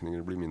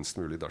skadevirkninger blir minst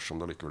mulig dersom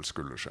det likevel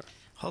skulle skje.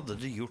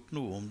 Hadde det gjort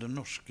noe om det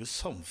norske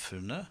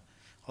samfunnet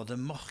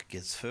hadde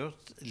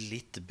markedsført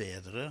litt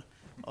bedre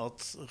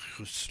at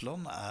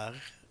Russland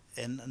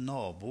en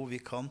nabo vi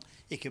kan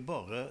ikke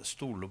bare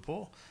stole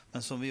på,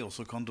 men som vi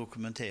også kan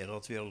dokumentere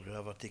at vi aldri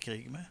har vært i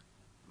krig med?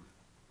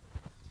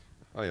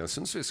 Ja, jeg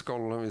synes vi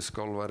skal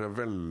være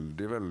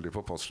veldig, veldig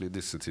påpasselige i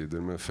disse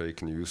tider med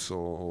fake news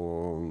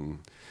og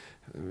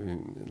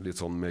litt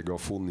sånn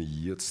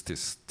megafoniets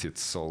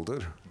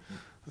tidsalder.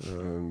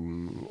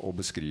 Og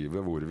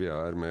beskrive hvor vi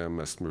med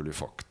mest mulig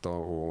fakta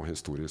og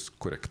historisk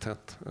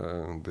korrekthet.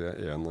 Det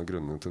en av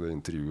grunnene til det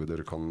intervjuet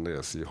dere kan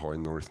lese i High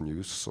North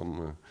News,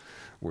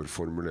 hvor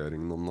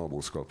formuleringen om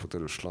naboskapet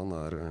til Russland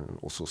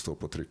også står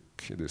på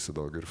trykk i disse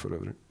dager for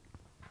øvrig.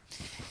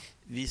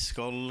 Vi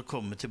skal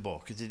komme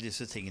tilbake til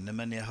disse tingene,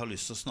 men jeg har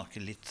lyst til å snakke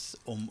litt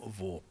om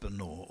våpen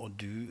nå. Og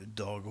du,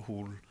 Dag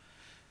Hoel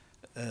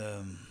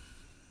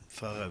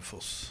fra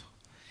Raufoss.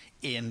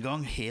 En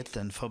gang het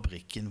den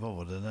fabrikken, hva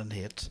var det den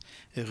het?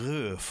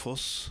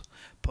 Rødfoss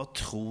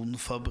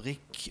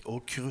Patronfabrikk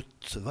og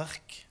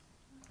Kruttverk.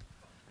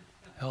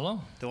 Ja da.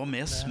 Det var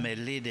mer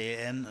smell i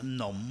det enn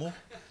Nammo.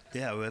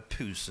 Det jo et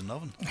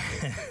pusenavn.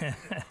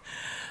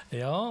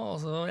 Ja,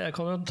 altså jeg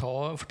kan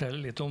jo fortelle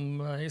litt om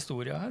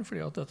historia her,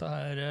 fordi at dette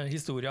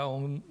historia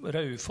om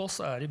Raufoss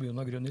i bunn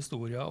og grunn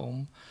historia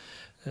om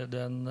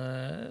den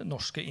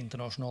norske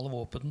internasjonale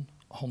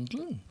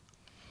våpenhandelen.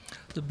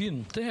 Det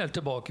begynte helt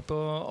tilbake på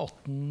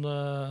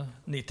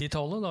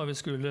 1890-tallet, da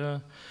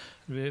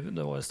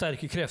det var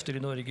sterke krefter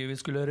i Norge, vi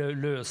skulle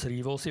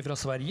løsrive oss fra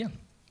Sverige.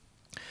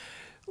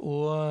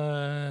 Og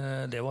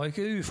det var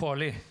ikke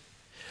ufarlig.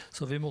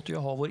 Så vi måtte jo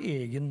ha vår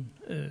egen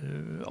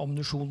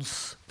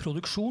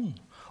ammunisjonsproduksjon,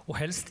 og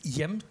helst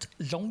gjemt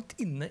langt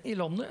inne i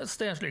landet et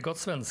sted, slik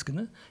at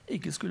svenskene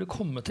ikke skulle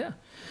komme til,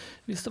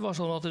 hvis det var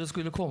sånn at det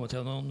skulle komme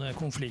til noen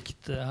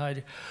konflikt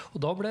her.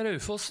 Og da ble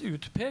Raufoss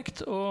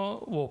utpekt,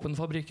 og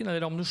våpenfabrikken,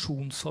 eller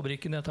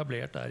ammunisjonsfabrikken,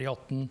 etablert der i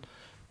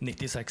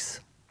 1896.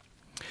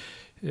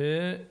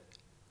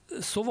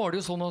 Så var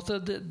det jo sånn at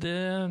det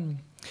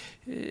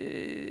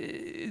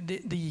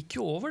gikk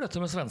jo over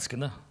dette med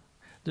svenskene.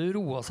 Det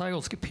roet seg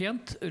ganske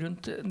pent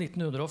rundt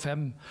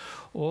 1905,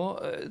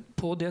 og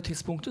på det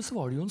tidspunktet så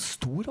var det jo en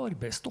stor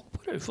arbeidsstokk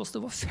på Raufoss. Det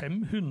var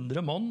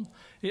 500 mann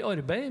i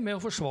arbeid med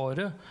å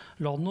forsvare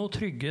landet og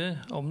trygge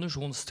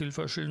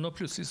ammunisjonstilførselen, og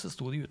plutselig så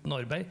sto de uten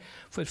arbeid,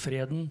 for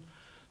freden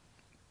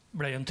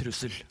ble en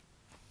trussel.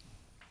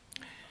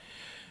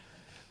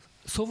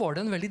 Så var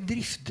det en veldig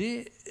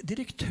driftig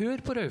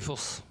direktør på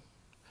Raufoss,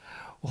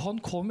 og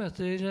han kom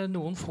etter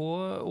noen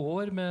få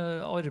år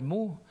med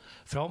armo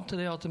fram til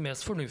det at det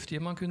mest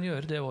fornuftige man kunne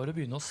gjøre, det var å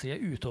begynne å se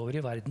utover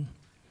i verden.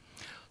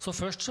 Så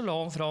først så la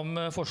han fram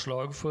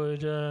forslag for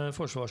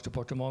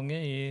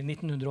Forsvarsdepartementet i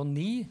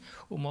 1909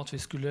 om at vi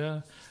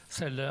skulle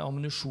selge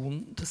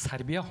ammunisjon til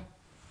Serbia.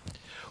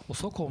 Og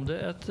så kom det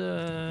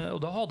og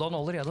da hadde han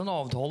allerede en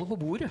avtale på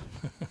bordet.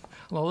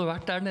 Han hadde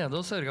vært der nede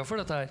og sørget for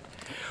dette her.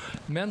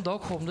 Men da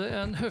kom det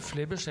en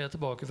høflig beskjed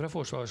tilbake fra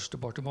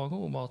Forsvarsdepartementet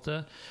om at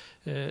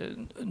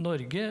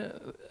Norge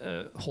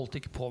holdt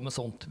ikke på med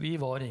sånt. Vi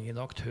var ingen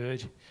aktør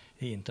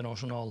i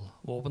internasjonal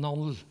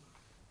våpenhandel.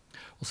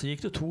 Og så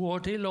gikk det 2 år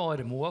til, og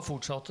Armoa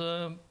fortsatte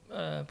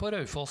på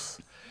Raufoss.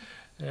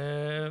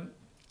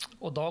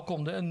 Og da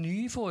kom det en ny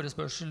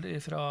forespørsel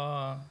fra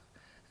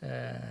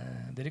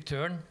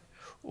direktøren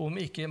om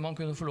ikke man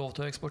kunne få lov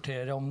til å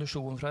eksportere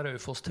ammunisjon fra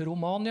Raufoss til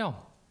Romania.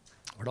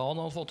 For da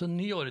hadde han fått en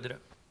ny ordre.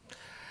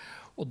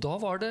 Og da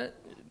var det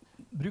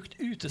brukt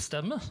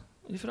utestemme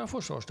fra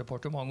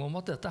Forsvarsdepartementet om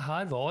at dette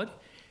her var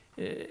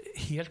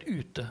helt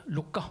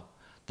utelukka.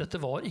 Dette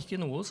var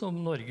ikke noe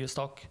som Norge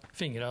stakk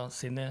fingrene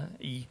sine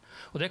i.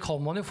 Og det kan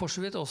man jo for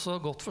så vidt også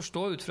godt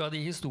forstå ut fra de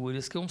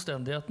historiske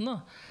omstendighetene.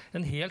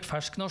 En helt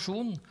fersk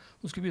nasjon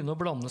som skulle begynne å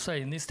blande seg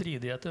inn i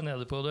stridigheter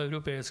nede på det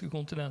europeiske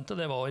kontinentet,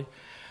 det var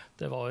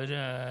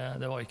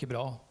ikke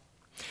bra.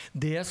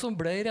 Det som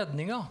ble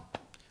redninga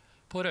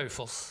på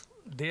Raufoss,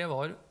 det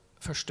var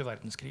første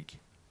verdenskrig.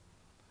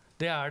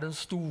 Det er den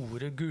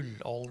store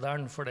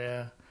gullalderen for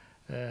det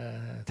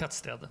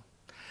tettstedet.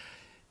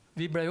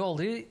 Vi ble jo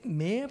aldri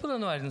med på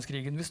denne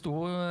verdenskrigen. Vi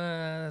sto,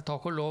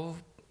 takk og lov,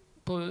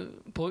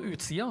 på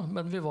utsida,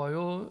 men vi var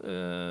jo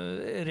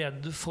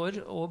redd for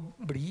å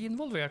bli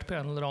involvert på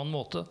en eller annen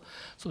måte.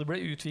 Så det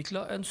ble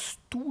utviklet en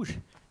stor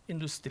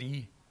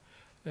industri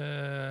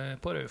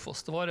på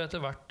Raufoss. Det var etter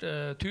hvert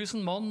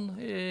 1000 mann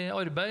i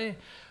arbeid,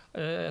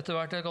 etter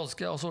hvert et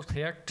ganske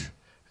assortert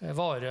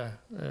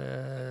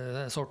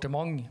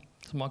varesortiment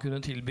som man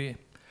kunne tilby.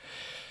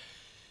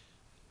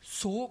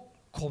 Så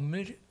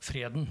kommer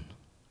freden.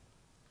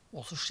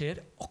 Og så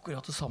skjer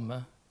akkurat det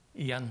samme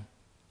igjen.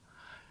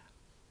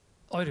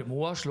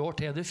 Armoa slår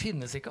til. Det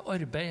finnes ikke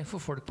arbeid for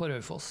folk på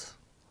Raufoss.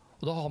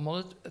 Og da har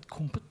man et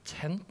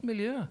kompetent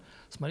miljø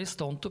som er i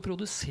stand til å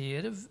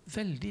produsere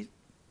veldig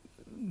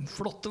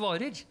flotte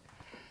varer.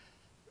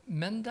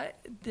 Men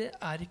det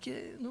er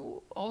ikke noe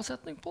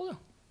avsetning på det.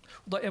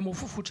 Og da, jeg må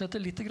få fortsette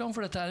litt,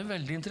 for dette er en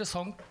veldig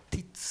interessant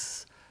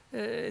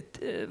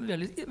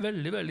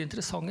veldig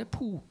interessant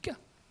epoke.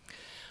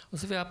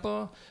 Altså, vi er på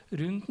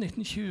rundt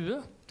 1920.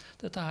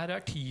 Dette her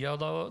er tida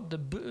da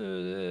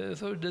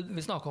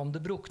vi snakket om det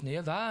brukne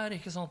gevær,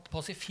 ikke sant?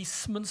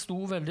 Pasifismen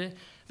sto veldig,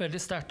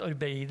 veldig sterkt.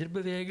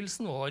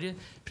 Arbeiderbevegelsen var i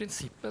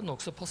prinsippet en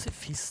også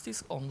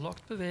pasifistisk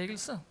anlagt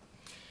bevegelse.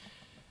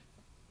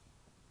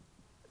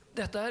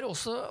 Dette er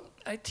også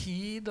en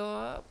tid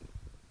da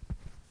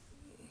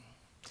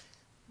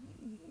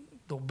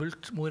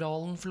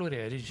dobbeltmoralen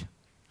florerer.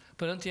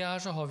 På den tida her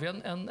så har vi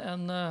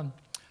en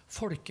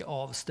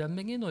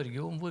folkeavstemming i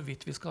Norge om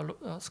hvorvidt vi skal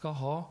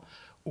ha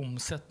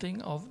omsetning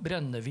av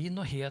brennevin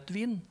og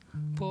hetvin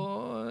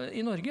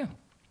i Norge.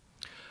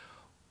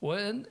 Og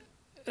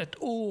et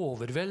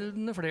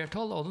overveldende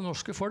flertall av det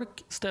norske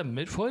folk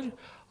stemmer for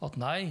at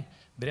nei,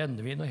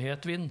 brennevin og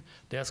hetvin,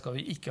 det skal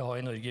vi ikke ha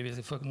i Norge.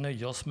 Vi får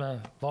nøye oss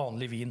med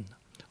vanlig vin.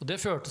 Og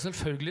det førte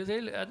selvfølgelig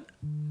til en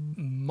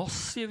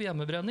massiv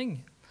hjemmebrenning,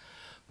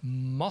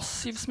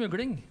 massiv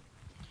smugling.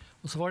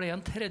 Og så var det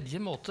en tredje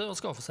måte å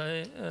skaffe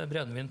seg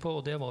brennevin på,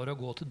 og det var å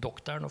gå til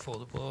doktoren og få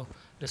det på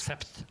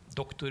resept,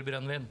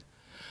 doktorbrennevin.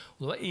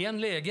 Og det var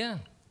en lege,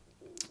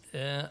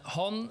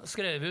 han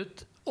skrev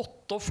ut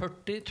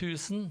 48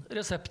 000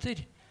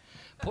 resepter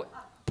på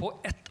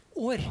 1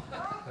 år,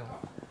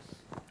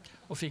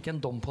 og fikk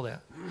en dom på det.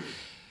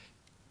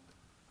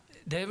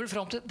 Det er vel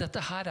frem til,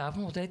 dette her er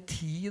på en måte en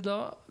tid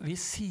da vi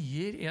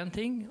sier en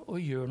ting og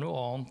gjør noe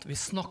annet.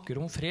 Vi snakker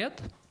om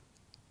fred,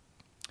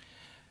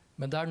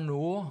 men det er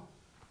nå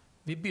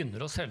vi begynner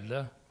å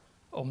selge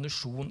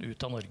ammunisjon ut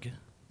av Norge.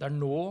 Det er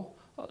nå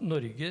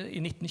Norge, i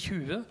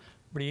 1920,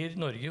 blir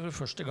Norge for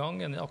første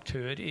gang en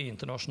aktør i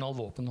internasjonal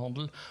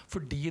våpenhandel,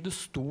 fordi det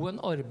sto en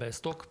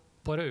arbeidsstokk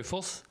på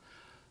Raufoss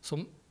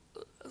som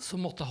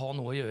måtte ha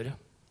noe å gjøre.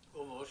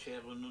 Og hva skjer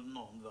under den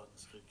andre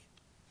verdenskrig?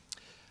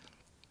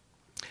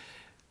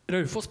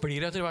 Raufoss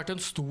blir etter hvert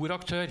en stor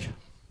aktør.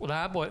 Og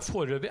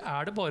foreløpig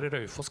er det bare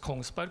Raufoss.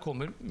 Kongsberg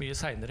kommer mye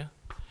senere.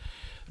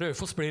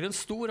 Raufoss blir en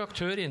stor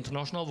aktør i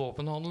internasjonal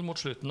våpenhandel mot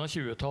slutten av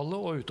 20-tallet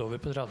og utover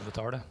på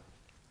 30-tallet.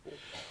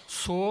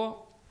 Så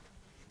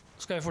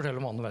skal jeg fortelle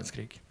om andre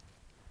verdenskrig.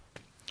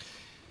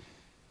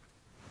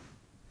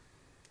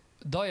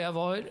 Da jeg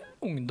var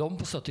ungdom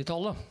på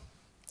 70-tallet,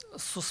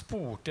 så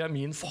spurte jeg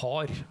min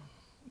far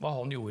hva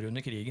han gjorde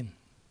under krigen.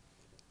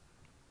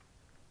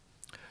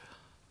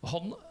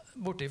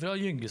 Borte fra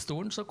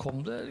gyngestolen så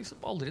kom det liksom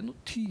aldri noe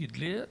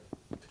tydelig,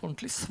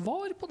 ordentlig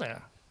svar på det.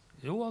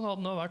 Jo, han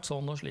hadde nå vært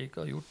sånn og slik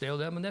og gjort det og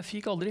det, men jeg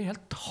fikk aldri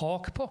helt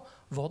tak på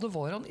hva det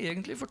var han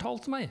egentlig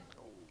fortalte meg.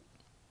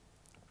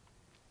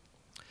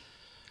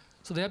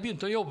 Så da jeg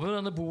begynte å jobbe med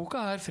denne boka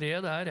her,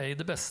 Fred er ei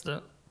det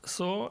beste,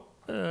 så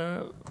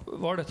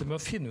var dette med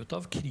å finne ut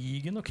av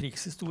krigen og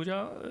krigshistoria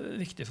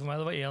viktig for meg.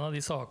 Det var en av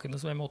de sakene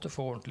som jeg måtte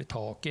få ordentlig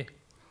tak i.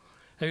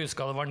 Jeg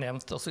husker det var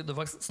nevnt, altså det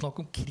var snakk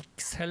om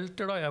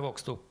krigshelter da jeg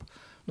vokste opp.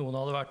 Noen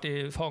hadde vært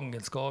i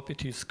fangenskap i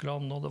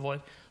Tyskland, og det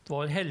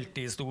var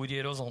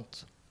heltehistorier og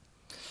sånt.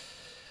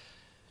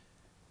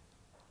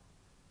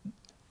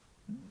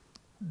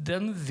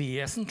 Den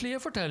vesentlige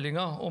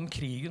fortellingen om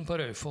krigen på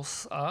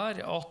Raufoss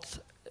at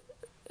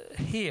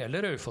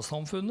hele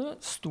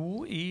Raufoss-samfunnet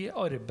sto i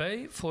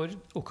arbeid for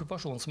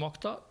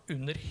okkupasjonsmakta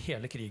under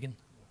hele krigen.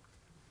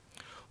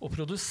 Og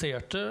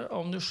produserte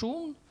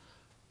ammunisjon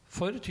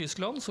for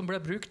Tyskland som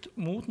ble brukt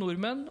mot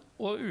nordmenn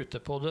og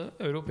ute på det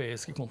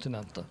europeiske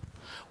kontinentet.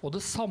 Og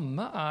det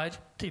samme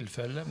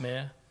tilfellet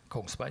med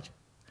Kongsberg.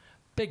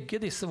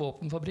 Begge disse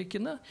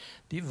våpenfabrikkene,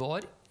 de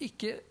var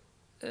ikke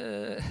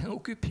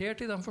okkupert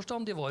i den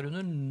forstand. De var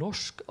under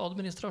norsk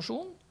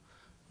administrasjon,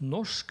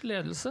 norsk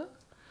ledelse,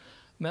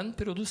 men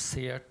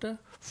produserte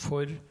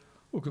for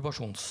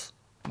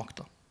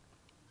okkupasjonsmakta.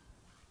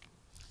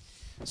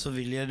 Så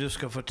vil jeg du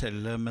skal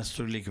fortelle, mens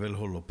du likevel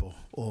holder på,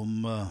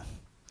 om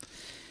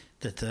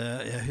dette,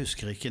 jeg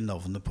husker ikke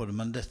navnet på det,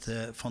 men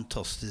dette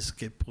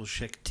fantastiske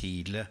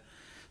prosjektilet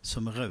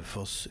som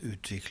Raufoss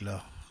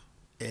utviklet,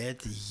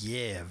 et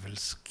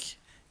djevelsk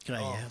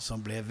greie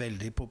som ble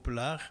veldig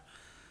populær,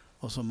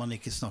 og som man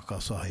ikke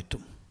snakket så høyt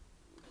om.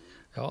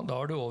 Ja, da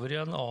du over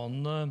i en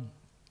annen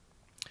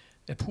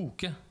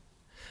epoke,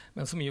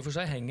 men som i og for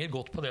seg henger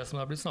godt på det som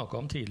har blitt snakket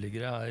om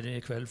tidligere her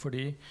i kveld,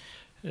 fordi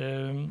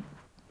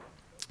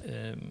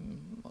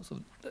altså,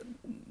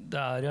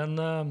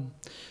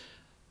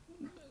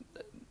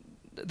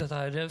 dette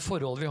her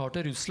forholdet vi har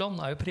til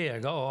Russland jo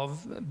preget av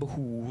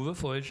behovet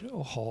for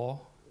å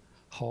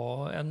ha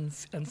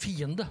en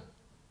fiende.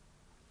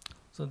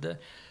 Så det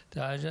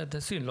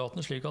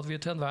synlighetende slik at vi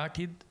til enhver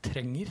tid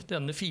trenger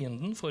denne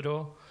fienden for å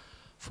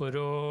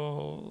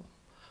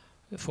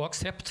få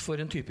aksept for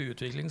en type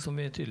utvikling som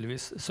vi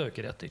tydeligvis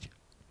søker etter.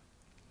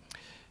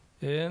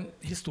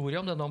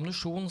 Historien om denne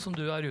ammunisjonen som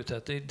du ute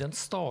etter, den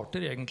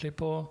starter egentlig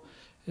på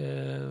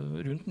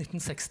rundt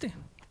 1960.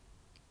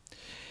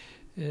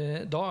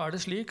 Da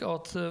det slik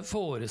at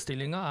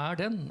forestillingen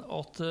den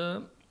at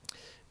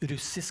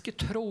russiske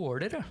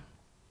trålere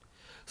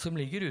som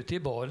ligger ute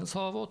i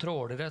Barentshavet og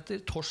tråler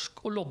etter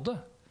torsk og lodde,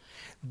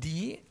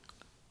 de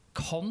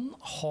kan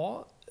ha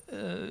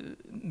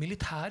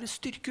militære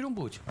styrker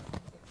ombord.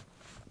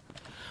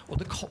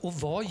 Og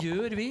hva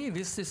gjør vi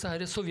hvis disse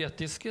her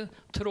sovjetiske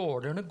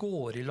trålerne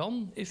går i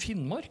land i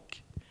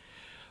Finnmark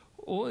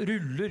og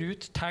ruller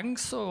ut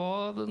tanks og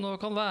hva det nå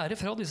kan være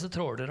fra disse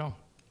trålerne?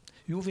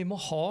 Jo, vi må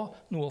ha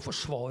noe å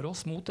forsvare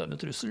oss mot denne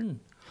trusselen.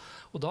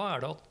 Og da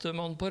det at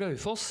man på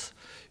Raufoss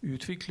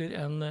utvikler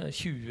en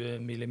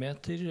 20 mm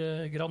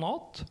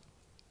granat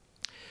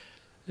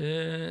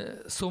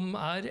som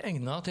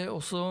egnet til å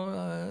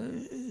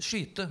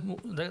skyte.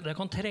 Det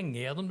kan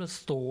trenge gjennom det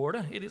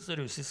stålet i disse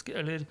russiske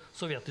eller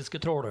sovjetiske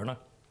trålerne.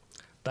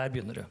 Der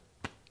begynner det.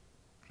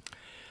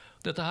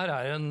 Dette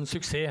her en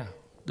suksess.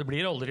 Det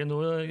blir aldri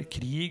noe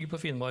krig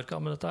på Finnmarka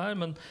med dette her,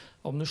 men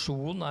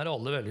ammunisjonen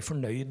alle veldig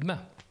fornøyd med.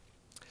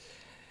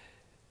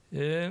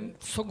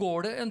 Så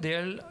går det en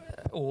del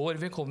år,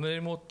 vi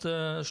kommer mot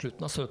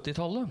slutten av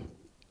 70-tallet,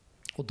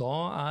 og da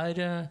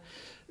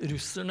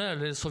russerne,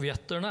 eller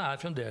sovjeterne,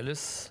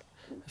 fremdeles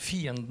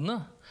fiendene,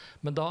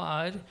 men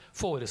da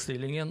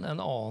forestillingen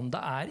en annen.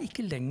 Det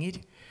ikke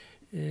lenger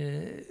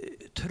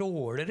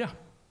trålere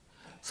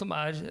som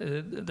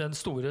den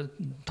store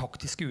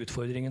taktiske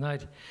utfordringen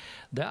her.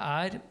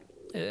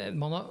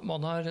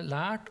 Man har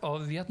lært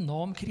av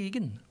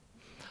Vietnamkrigen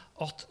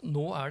at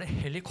nå det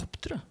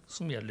helikoptere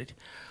som gjelder.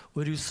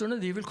 Og russerne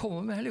vil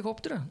komme med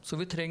helikoptere, så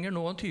vi trenger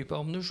nå en type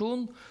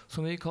ammunisjon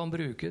som vi kan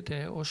bruke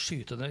til å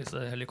skyte disse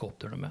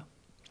helikopterne med.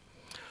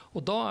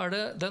 Og da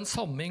det den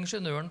samme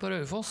ingeniøren på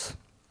Raufoss.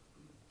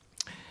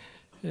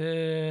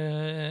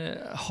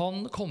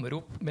 Han kommer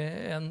opp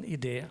med en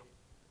idé.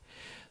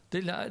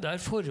 Det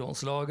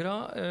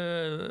forhåndslagret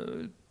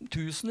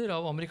tusener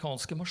av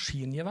amerikanske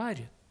maskingevær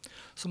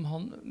som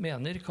han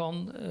mener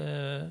kan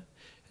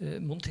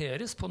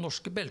monteres på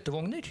norske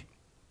beltevogner.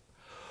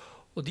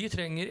 Og de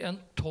trenger en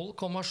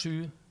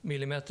 12,7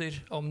 mm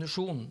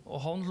ammunisjon.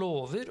 Og han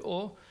lover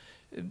å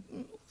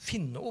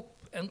finne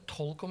opp en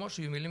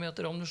 12,7 mm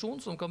ammunisjon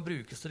som kan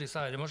brukes til disse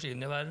her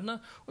maskingeværene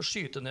og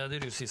skyte ned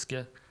de russiske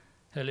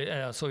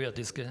eller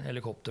sovjetiske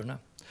helikopterne.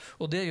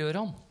 Og det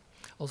gjør han.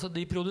 Altså,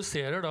 de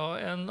produserer da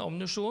en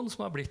ammunisjon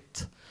som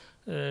blitt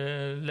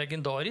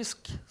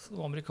legendarisk,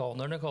 som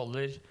amerikanerne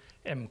kaller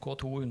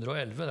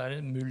MK211. Det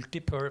en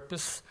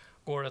multipurpose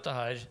går dette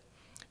her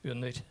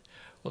under.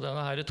 Og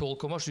denne her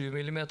 12,7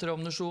 mm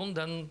ammunisjon,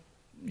 den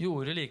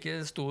gjorde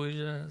like stor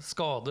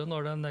skade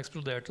når den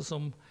eksploderte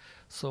som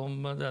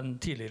den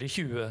tidligere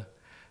 20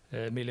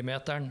 mm.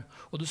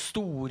 Og det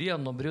store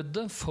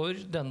gjennombruddet for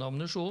denne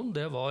ammunisjonen,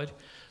 det var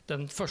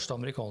den første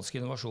amerikanske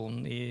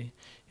invasjonen i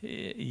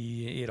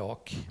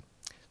Irak.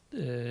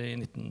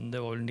 Det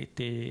var vel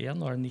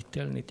 91, var det 90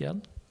 eller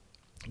 91?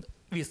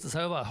 Det viste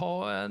seg å ha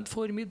en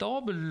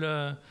formidabel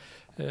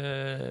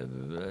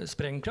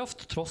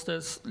sprengkraft, tross det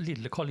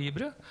lille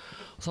kalibret.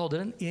 Så hadde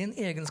den en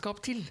egenskap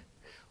til,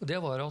 Og det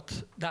var at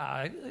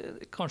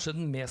det kanskje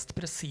den mest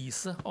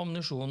presise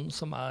ammunisjonen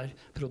som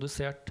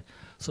produsert.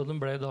 Så den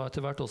ble da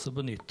etter hvert også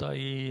benyttet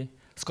i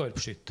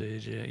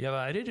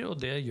skarpskyttergeværer, og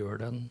det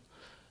gjør den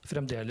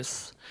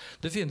fremdeles.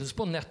 Det finnes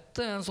på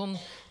nettet en sånn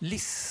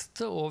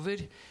liste over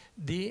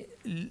de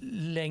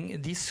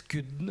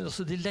skuddene,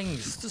 altså de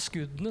lengste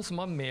skuddene som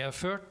har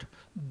medført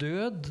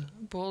død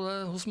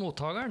hos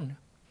mottakeren.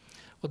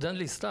 Og den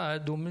lista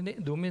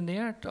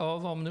dominert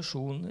av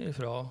ammunisjon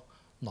fra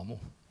Nammo.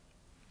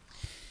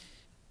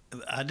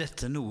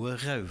 Dette noe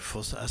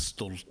Raufoss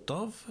stolt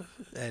av,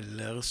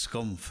 eller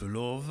skamfull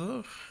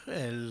over,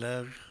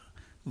 eller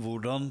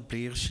hvordan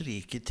blir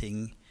slike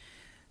ting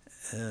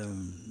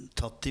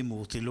tatt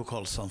imot i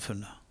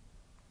lokalsamfunnet?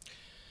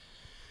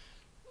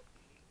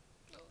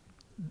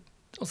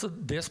 Altså,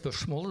 det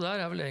spørsmålet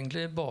der vel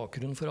egentlig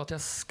bakgrunnen for at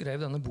jeg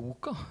skrev denne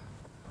boka.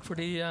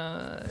 Fordi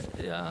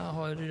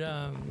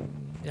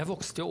jeg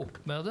vokste jo opp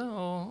med det,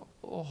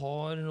 og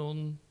har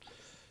noen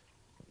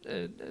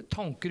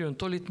tanker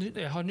rundt, og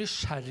jeg har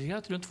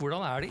nysgjerrighet rundt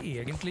hvordan det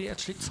egentlig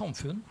et slikt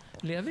samfunn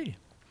lever.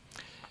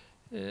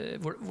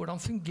 Hvordan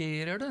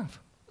fungerer det?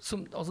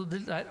 Altså det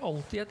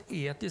alltid et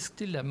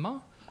etisk dilemma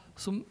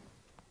som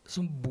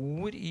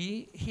bor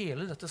i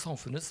hele dette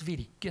samfunnets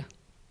virke.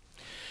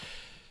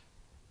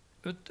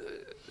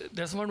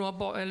 Det som var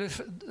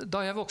da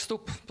jeg vokste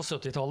opp på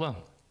 70-tallet,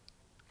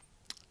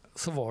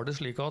 så var det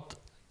slik at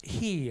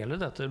hele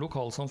dette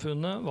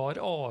lokalsamfunnet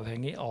var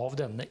avhengig av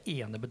denne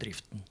ene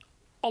bedriften.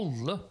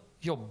 Alle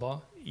jobbet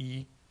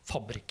i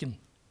fabrikken.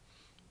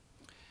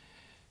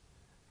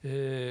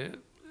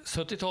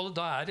 70-tallet,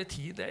 da det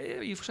tid, det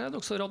i og for seg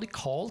også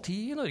radikal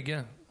tid i Norge.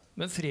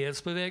 Men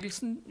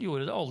fredsbevegelsen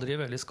gjorde det aldri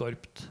veldig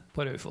skarpt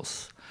på Raufoss.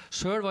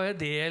 Selv var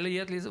jeg del i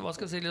et litt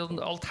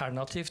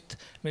alternativt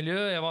miljø.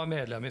 Jeg var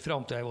medlem i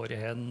Framtida i våre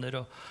hender,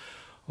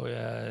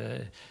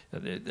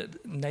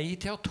 Nei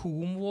til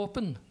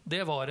atomvåpen,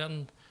 det var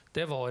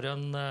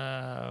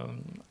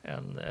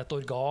et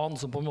organ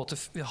som på en måte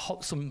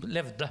som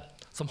levde,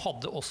 som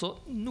hadde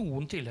også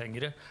noen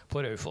tilhengere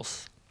på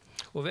Raufoss.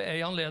 Og ved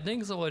en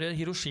anledning så var det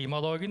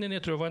Hiroshima-dagen,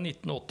 jeg tror det var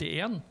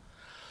 1981,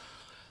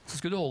 så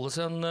skulle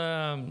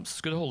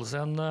det holdes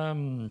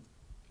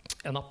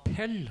en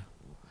appell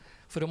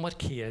for å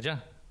markere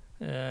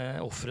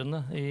ofrene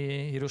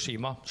i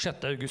Hiroshima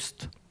 6.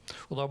 august.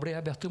 Og da ble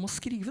jeg bedt om å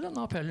skrive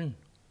denne appellen.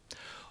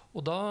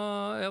 Og da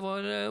jeg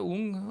var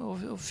ung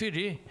og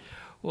fyrig,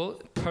 og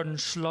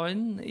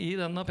punchline i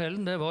denne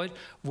appellen, det var: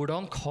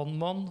 hvordan kan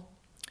man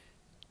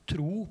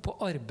tro på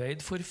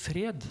arbeid for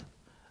fred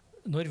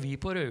når vi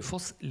på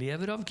Raufoss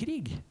lever av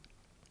krig?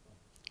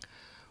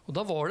 Og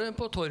da var det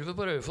på torvet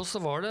på Raufoss, så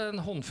var det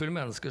en håndfull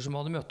mennesker som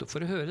hadde møtt opp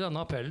for å høre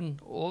denne appellen,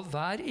 og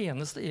hver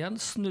eneste en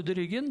snudde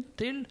ryggen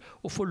til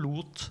og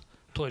forlot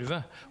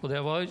torvet. Og det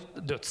var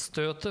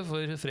dødsstøtet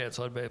for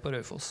fredsarbeid på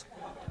Raufoss.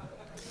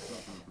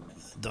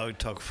 Dag,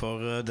 takk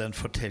for den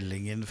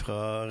fortellingen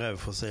fra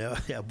Raufoss. Jeg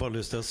har bare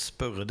lyst til å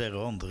spørre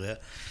dere andre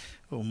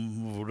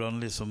om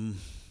hvordan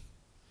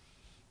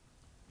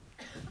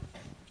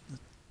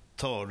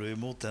tar du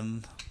imot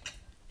den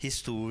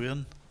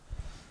historien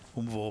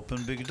om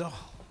våpenbygda?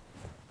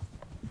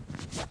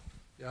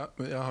 Ja,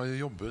 jeg har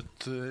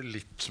jobbet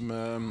litt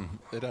med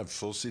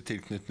Raufoss i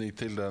tilknytning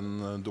til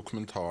den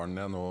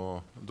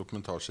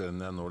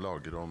dokumentarserien jeg nå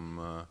lager om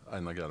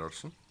Einar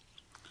Gerhardsen.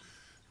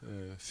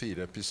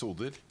 4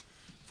 episoder.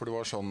 For det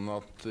var sånn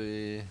at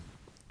i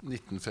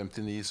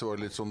 1959 så var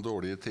det litt sånn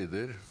dårlige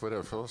tider for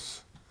Raufoss.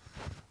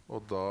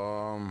 Og da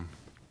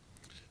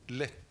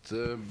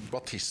lette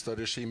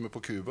Batista-regimet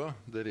på Cuba,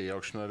 det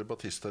reaksjonære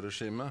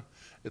Batista-regimet,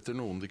 etter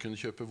noen de kunne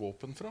kjøpe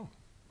våpen fra.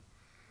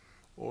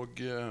 Og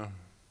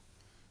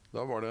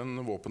da var det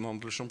en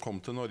våpenhandler som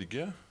kom til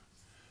Norge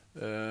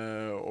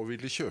og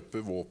ville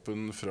kjøpe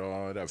våpen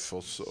fra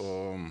Raufoss,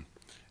 og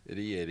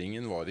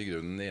regjeringen var i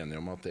grunnen enige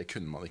om at det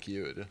kunne man ikke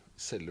gjøre,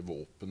 selge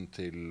våpen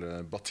til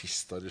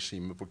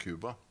Batista-regimet på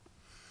Cuba.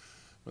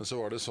 Men så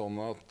var det sånn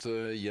at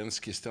Jens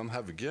Christian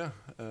Hauge,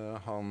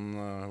 han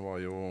var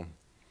jo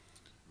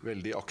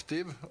veldig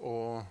aktiv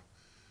og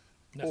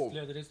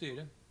nestleder i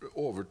styret.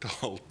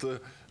 Overtalte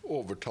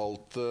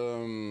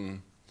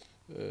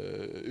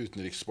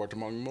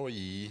Utenriksdepartementet med å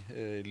gi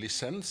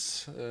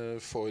lisens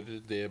for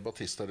det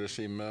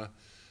Batista-regimet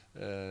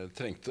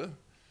trengte.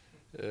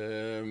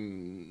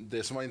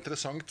 Det som var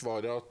interessant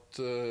var at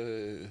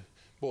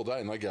både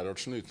Einar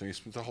Gerhardsen og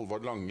utenriksminister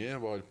Halvard Lange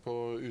var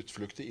på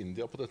utflukt i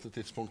India på dette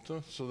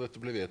tidspunktet, så dette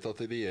ble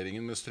vedtatt i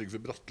regjeringen mens Trygve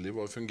Bratteli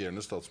var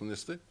fungerende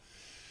statsminister.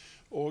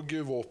 Og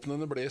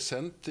våpnene ble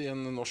sendt i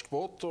en norsk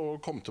båt og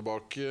kom til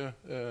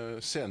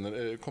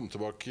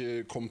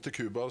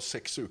Cuba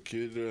 6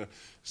 uker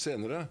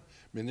senere.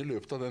 Men i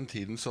løpet av den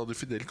tiden så hadde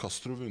Fidel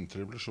Castro vunnet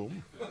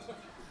revolusjonen.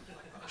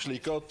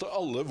 Slik at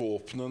alle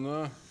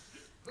våpnene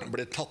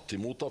ble tatt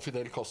imot av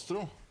Fidel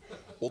Castro.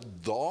 Og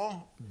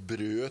da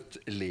brøt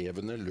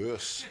levende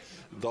løs.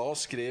 Da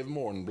skrev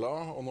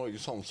Morgenbladet og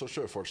Norges Handels- og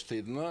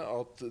Sjøfartstidende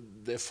at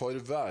det får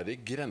være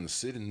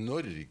grenser.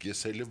 Norge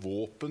selger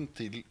våpen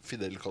til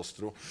Fidel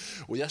Castro.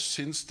 Og jeg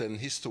synes den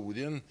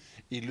historien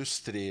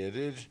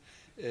illustrerer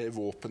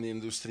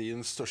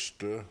våpenindustriens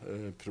største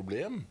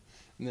problem,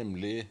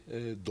 nemlig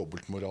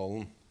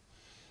dobbeltmoralen.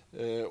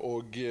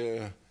 Og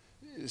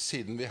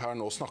siden vi her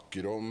nå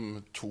snakker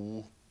om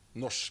 2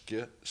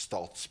 norske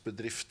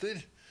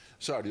statsbedrifter,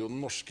 så det jo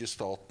den norske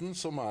staten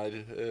som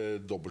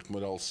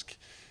dobbeltmoralsk.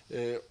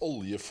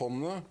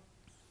 Oljefondet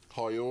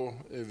har jo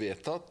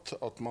vedtatt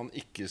at man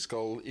ikke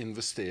skal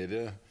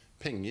investere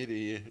penger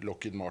i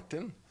Lockheed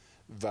Martin,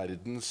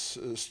 verdens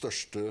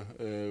største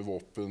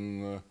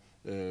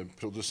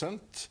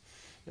våpenprodusent,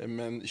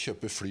 men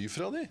kjøpe fly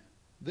fra de,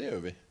 det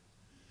gjør vi.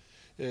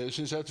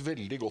 Synes jeg et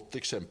veldig godt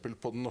eksempel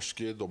på den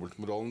norske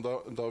dobbeltmoralen.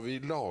 Da vi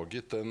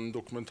laget den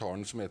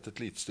dokumentaren som heter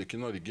Et lite stykke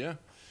Norge,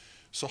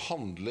 så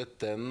handlet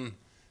den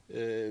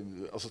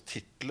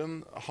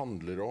titlen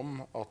handler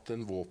om at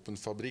en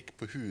våpenfabrikk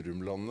på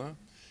Hurumlandet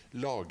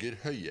lager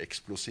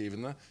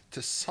høyeksplosivene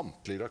til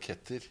samtlige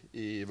raketter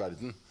i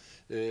verden,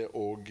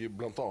 og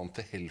blant annet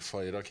til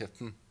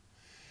Hellfire-raketten.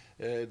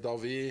 Da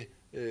vi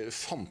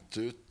fant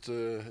ut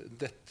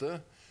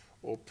dette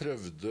og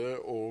prøvde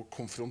å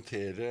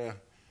konfrontere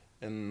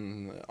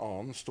en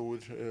annen stor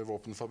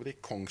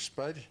våpenfabrikk,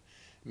 Kongsberg,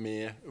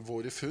 med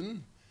våre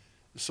funn,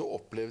 så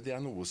opplevde jeg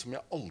noe som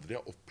jeg aldri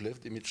har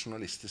opplevd i mitt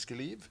journalistiske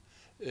liv,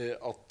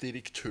 at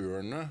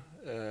direktørene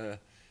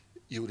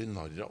gjorde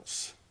narr av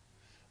oss.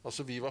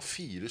 Altså, vi var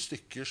 4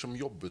 stykker som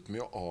jobbet med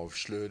å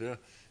avsløre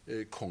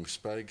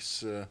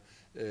Kongsbergs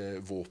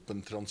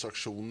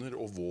våpentransaksjoner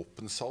og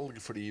våpensalg,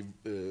 fordi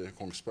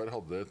Kongsberg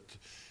hadde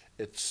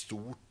et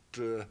stort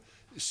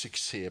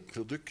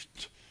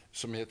suksessprodukt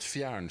som het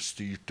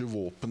fjernstyrte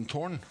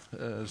våpentårn,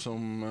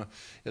 som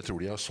jeg tror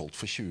de har solgt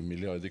for 20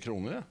 milliarder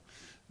kroner.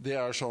 Det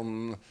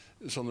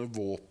sånne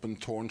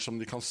våpentårn som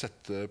de kan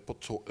sette på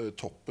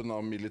toppen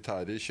av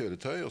militære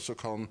kjøretøy, og så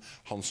kan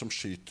han som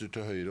skyter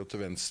til høyre og til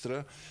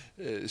venstre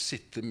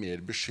sitte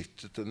mer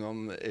beskyttet enn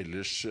han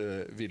ellers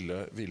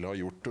ville ha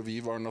gjort. Og vi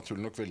var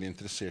naturlig nok veldig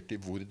interessert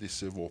i hvor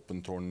disse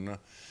våpentårnene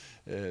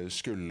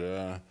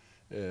skulle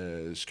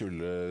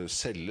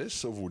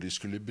selges, og hvor de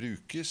skulle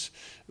brukes,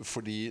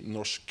 fordi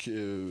norsk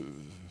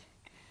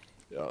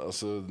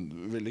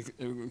veldig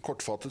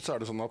kortfattet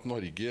så det sånn at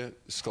Norge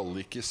skal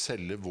ikke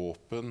selge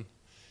våpen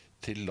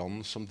til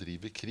land som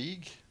driver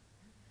krig,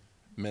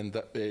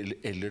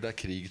 eller der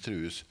krig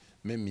trues,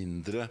 med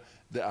mindre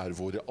det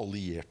våre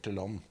allierte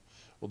land.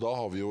 Og da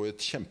har vi jo et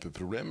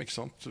kjempeproblem, ikke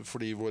sant?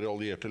 Fordi våre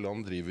allierte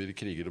land driver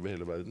kriger over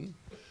hele verden.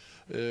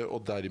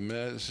 Og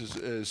dermed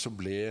så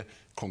ble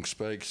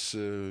Kongsbergs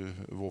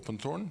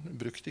våpentårn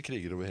brukt i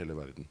kriger over hele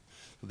verden.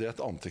 Og det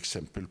et annet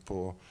eksempel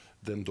på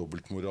den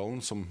dobbeltmoralen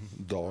som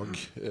Dag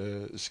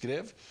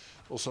skrev,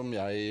 og som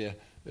jeg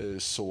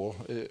så.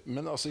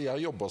 Men altså, jeg har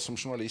jobbet som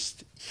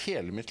journalist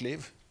hele mitt liv,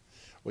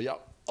 og jeg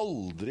har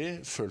aldri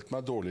følt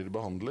meg dårligere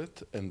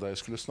behandlet enn da jeg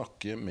skulle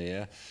snakke med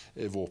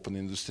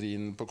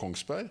våpenindustrien på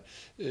Kongsberg.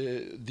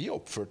 De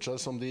oppførte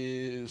seg som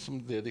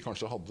det de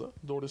kanskje hadde,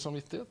 dårlig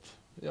samvittighet.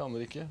 Jeg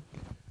aner ikke.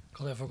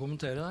 Kan jeg få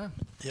kommentere det?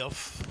 Ja,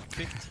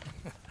 kvikt.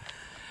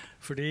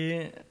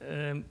 Fordi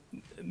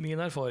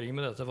min erfaring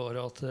med dette var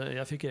at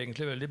jeg fikk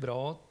egentlig veldig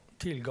bra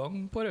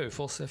tilgang på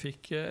Raufoss. Jeg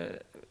fikk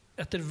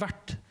etter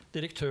hvert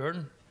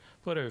direktøren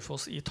på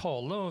Raufoss i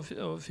tale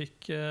og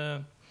fikk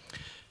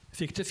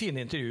til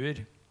fine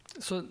intervjuer.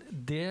 Så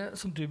det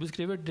som du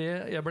beskriver,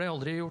 jeg ble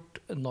aldri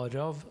gjort narr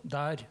av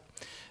der.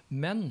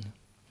 Men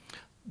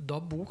da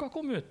boka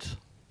kom ut,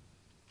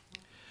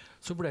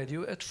 så ble det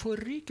jo et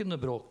forrykende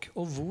bråk.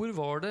 Og hvor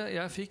var det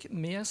jeg fikk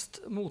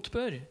mest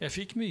motbør? Jeg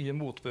fikk mye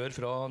motbør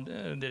fra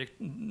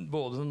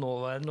både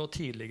nåværende og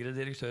tidligere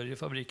direktører i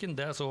fabrikken.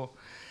 Det så.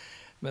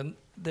 Men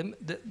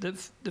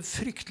det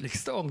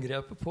frykteligste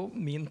angrepet på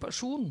min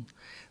person,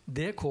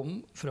 det kom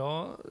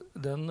fra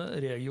den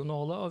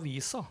regionale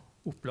avisa,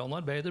 Oppland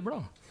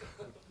Arbeiderblad,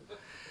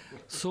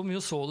 som jo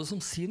så det som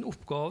sin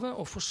oppgave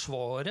å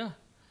forsvare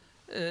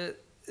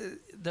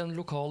den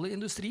lokale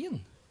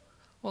industrien.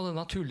 Og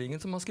denne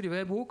tullingen som har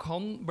skrevet i bok,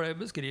 han ble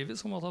beskrevet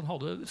som at han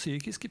hadde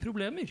psykiske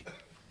problemer.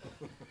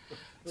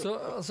 Så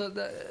altså,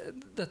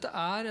 dette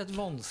et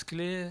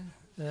vanskelig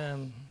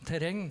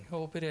terreng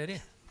å operere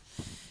i.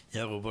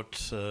 Ja, Robert,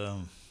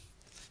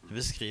 det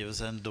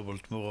beskrives en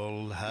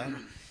dobbeltmoral her.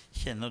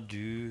 Kjenner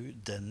du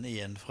den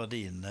igjen fra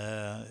dine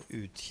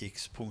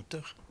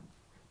utkikkspunkter?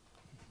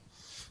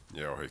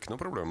 Jeg har ikke noe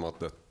problem med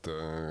at dette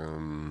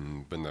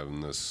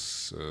benevnes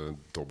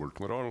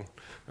dobbeltmoral.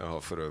 Jeg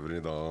har for øvrig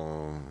da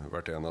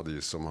vært en av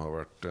de som har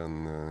vært en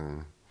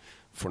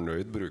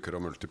fornøyd bruker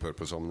av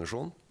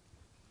multipurpose-ammunisjon.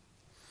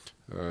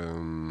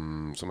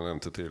 Som jeg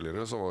nevnte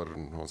tidligere, så var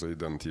altså i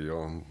den tida,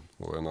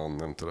 og en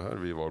annen nevnte det her,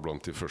 vi var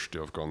blant de første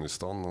i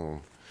Afghanistan, og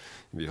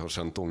vi har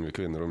sendt unge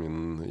kvinner og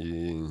menn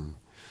i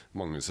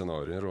mange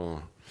scenarier,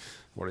 og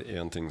var det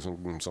én ting som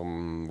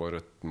var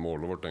et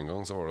målet vårt den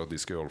gang, så var det at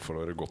de skulle i alle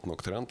fall være godt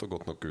nok trent og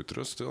godt nok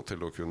utrustet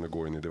til å kunne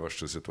gå inn i de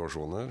verste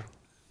situasjoner,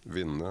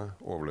 vinne,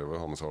 overleve,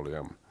 ha med seg alle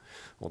hjem.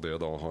 Og det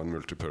da å ha en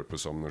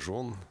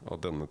multipurpose-ammunisjon av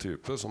denne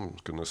type som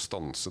kunne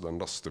stanse den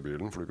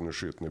lastebilen, for du kunne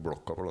skyte den i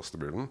blokka på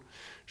lastebilen,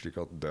 slik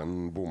at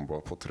den bomba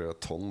på 3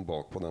 tonn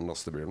bak på den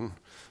lastebilen,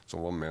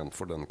 som var ment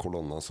for den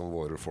kolonna som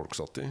våre folk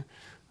satt i,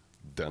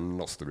 den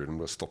lastebilen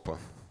ble stoppet.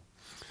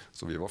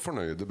 Så vi var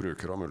fornøyde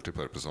brukere av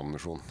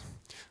multipurpose-ammunisjon.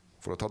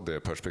 For å ta det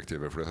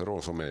perspektivet, for det hører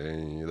også med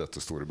i dette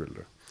store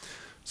bildet.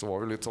 Så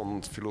var vi litt sånn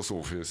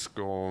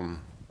filosofisk og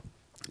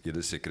i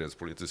det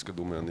sikkerhetspolitiske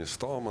domenet i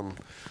stad, men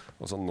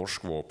altså,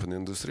 norsk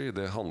våpenindustri,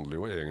 det handler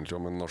jo egentlig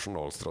om en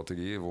nasjonal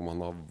strategi hvor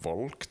man har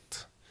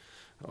valgt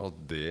at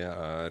det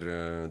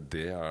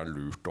er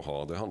lurt å ha.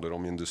 Det handler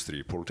om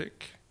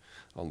industripolitikk,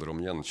 det handler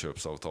om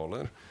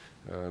gjenkjøpsavtaler,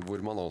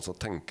 hvor man altså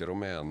tenker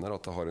og mener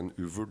at det har en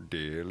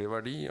uvurderlig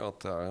verdi,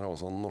 at det er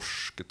altså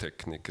norske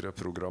teknikere,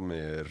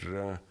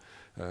 programmerere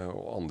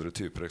og andre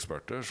typer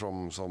eksperter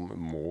som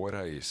må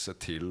reise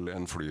til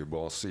en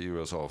flybase i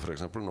USA for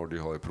eksempel, når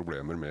de har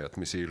problemer med et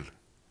missil.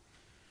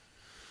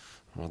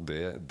 At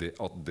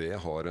det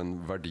har en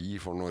verdi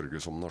for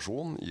Norge som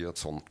nasjon i et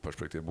sånt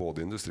perspektiv,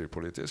 både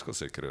industripolitisk og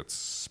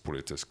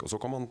sikkerhetspolitisk. Og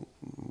så kan man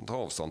ta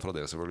avstand fra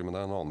det selvfølgelig, men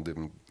det er en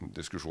annen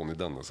diskusjon i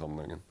denne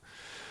sammenhengen.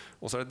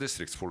 Og så er det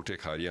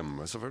distriktspolitikk her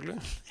hjemme selvfølgelig.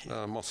 Det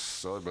er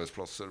masse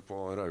arbeidsplasser på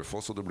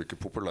Raufoss, og du blir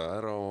ikke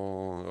populær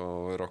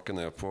å rakke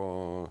ned på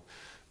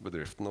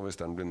bedriften og hvis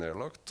den blir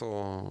nedlagt,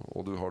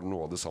 og du har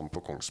noe av det samme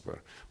på Kongsberg.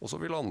 Og så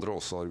vil andre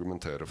også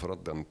argumentere for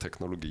at den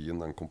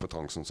teknologien, den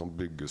kompetansen som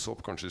bygges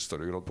opp, kanskje i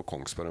større grad på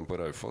Kongsberg enn på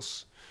Raufoss,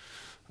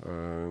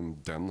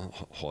 den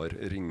har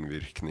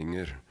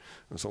ringvirkninger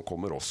som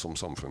kommer oss som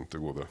samfunn til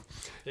gode.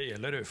 Det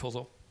gjelder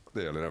Raufoss også.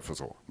 Det gjelder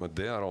Raufoss også. Men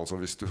det er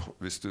altså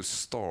hvis du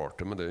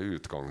starter med det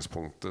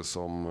utgangspunktet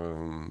som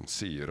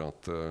sier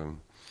at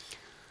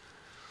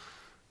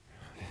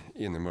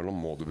innimellom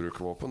må du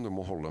bruke våpen, du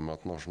må holde med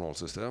et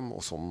nasjonalsystem,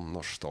 og som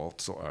norsk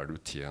stat så er du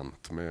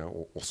tjent med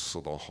å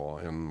også da ha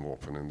en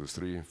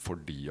våpenindustri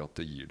fordi at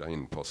det gir deg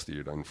innpass, det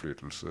gir deg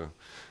innflytelse,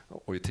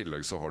 og i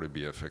tillegg så har det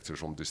bieffekter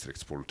som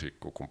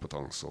distriktspolitikk og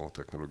kompetanse og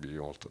teknologi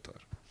og alt dette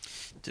her.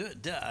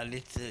 Det er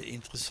litt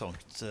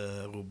interessant,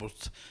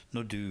 Robert,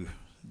 når du,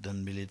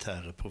 den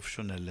militære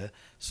profesjonelle,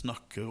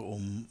 snakker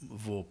om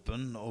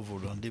våpen og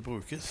hvordan de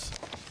brukes.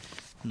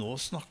 Nå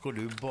snakker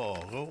du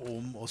bare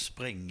om å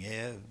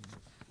sprenge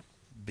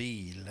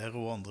biler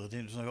og andre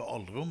ting. Du snakker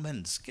aldri om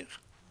mennesker.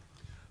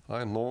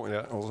 Nei,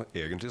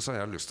 egentlig så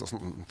har jeg lyst til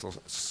å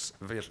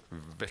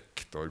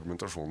vekte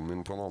argumentasjonen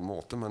min på en annen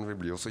måte, men vi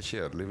blir jo så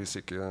kjedelig hvis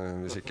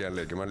ikke jeg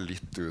legger meg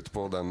litt ut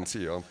på den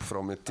siden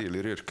fra mitt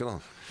tidligere yrke da.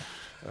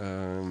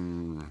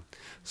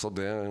 Så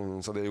det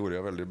gjorde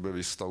jeg veldig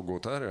bevisst av å gå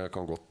til her. Jeg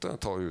kan godt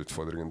ta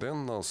utfordringen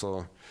din.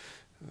 Altså,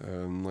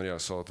 når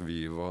jeg sa at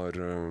vi var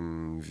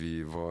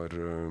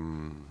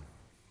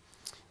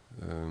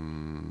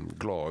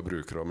glade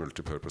brukere av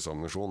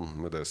multipurpose-ammunisjon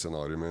med det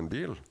scenariet med en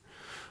bil,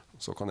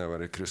 så kan jeg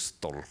være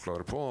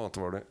krystallklar på at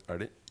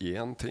er det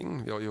én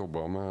ting vi har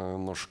jobbet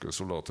med norske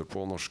soldater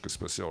på, norske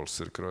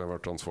spesialstyrker, og jeg har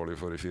vært ansvarlig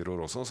for i 4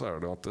 år også, så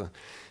er det at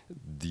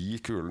de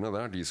kulene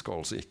der, de skal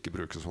altså ikke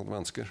brukes mot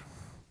mennesker.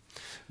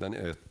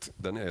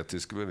 Den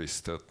etiske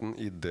bevisstheten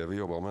i det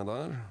vi jobbet med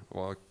der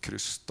var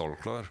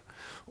krystallklar.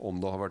 Om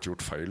det har vært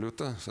gjort feil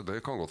ute, så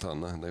det kan godt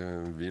hende.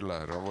 Vi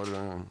lærer av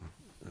våre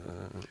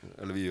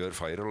eller vi gjør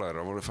feil og lærer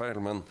av våre feil,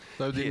 men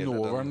det er jo din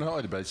nåværende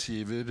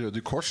arbeidsgiver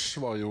Røde Kors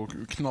var jo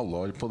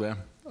knallhard på det,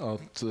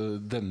 at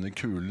denne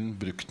kulen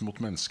brukt mot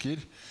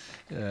mennesker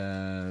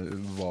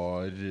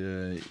var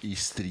i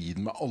strid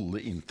med alle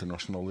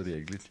internasjonale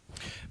regler.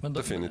 Men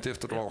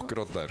definitivt, det var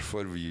akkurat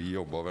derfor vi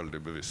jobbet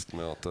veldig bevisst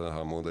med at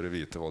her må dere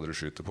vite hva dere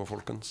skyter på,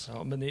 folkens. Ja,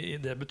 men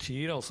det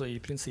betyr altså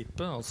i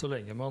prinsippet at så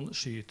lenge man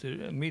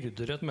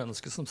myrder et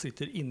menneske som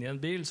sitter inne i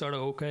en bil, så er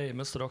det ok,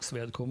 men straks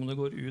vedkommende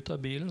går ut av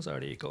bilen, så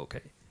er det ikke ok.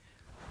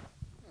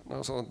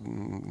 Altså,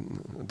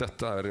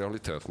 dette er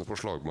realitetene på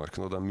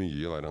slagmarken, og det er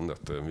mye verre enn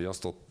dette. Vi har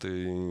stått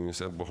i,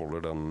 hvis jeg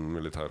beholder den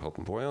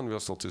militærhatten på igjen, vi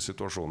har stått i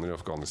situasjoner i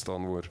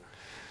Afghanistan hvor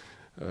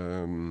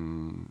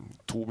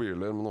 2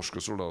 biler med norske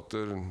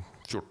soldater,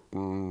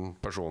 14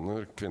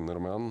 personer,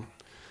 kvinner og menn,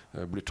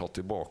 blir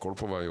tatt i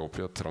bakhold på vei opp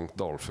i et trangt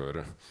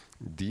dalføre.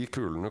 De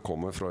kulene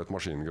kommer fra et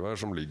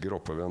maskingevær som ligger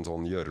oppe ved en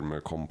sånn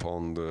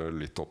gjørmekompand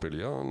litt opp i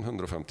lia,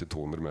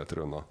 150-200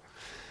 meter unna.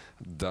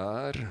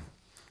 Der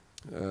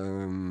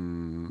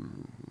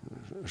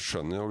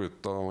skjønner jo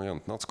gutta og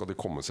jentene at skal de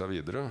komme seg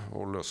videre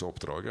og løse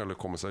oppdraget, eller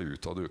komme seg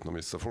ut av det uten å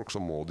miste folk,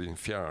 så må de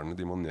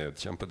må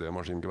nedkjempe det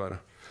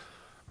maskingeværet.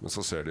 Men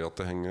så ser de at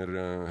det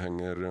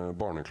henger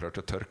barneklær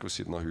til tørk ved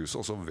siden av huset,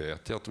 og så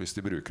vet de at hvis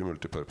de bruker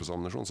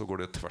multipurpose-ammunisjon, så går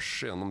det tvers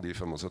gjennom de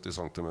 75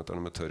 cm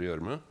med tørr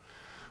gjørme.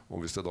 Og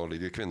hvis det da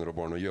ligger kvinner og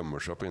barn og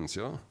gjemmer seg på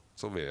innsida,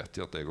 så vet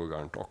de at det går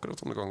gærent, akkurat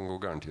som det kan gå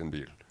gærent i en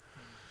bil.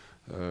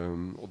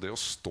 Og det å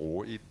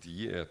stå i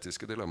de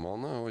etiske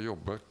dilemmaene og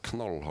jobbe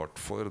knallhardt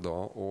for da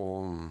å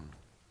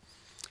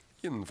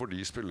innenfor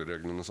de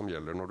spillereglene som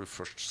gjelder når du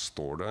først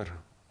står der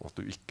At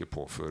du ikke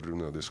påfører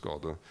unødig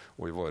skade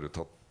og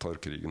ivaretar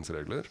krigens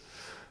regler.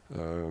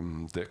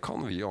 Det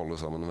kan vi alle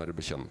sammen være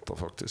bekjent av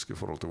faktisk, i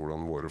forhold til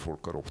hvordan våre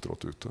folk har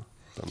opptrådt ute.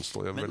 Den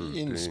står jeg Men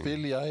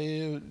innspill, jeg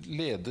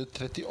ledet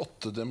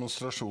 38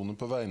 demonstrasjoner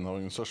på vegne av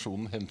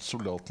organisasjonen Hent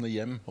soldatene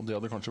hjem, og det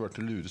hadde kanskje vært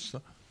det lureste.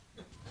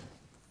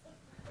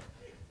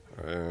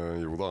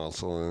 Jo da,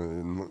 altså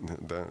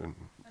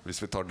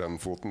hvis vi tar den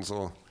foten,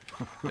 så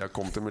jeg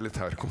kom til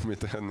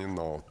militærkomiteen i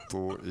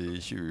NATO i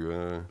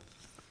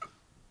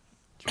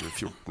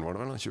 2014 var det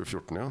vel,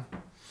 2014, ja.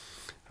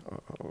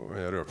 Og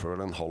jeg røper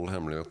vel en halv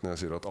hemmelighet når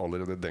jeg sier at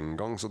allerede den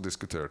gang så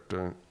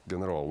diskuterte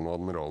generalen og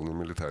admiralen i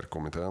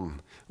militærkomiteen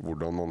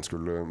hvordan man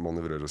skulle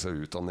manøvrere seg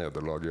ut av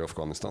nederlaget i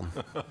Afghanistan.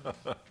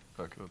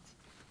 Akkurat.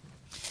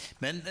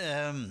 Men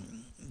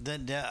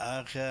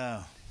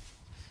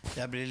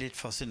jeg blir litt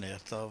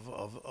fascinert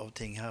av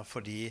ting her,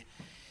 fordi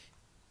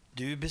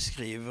du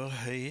beskriver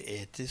høy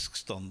etisk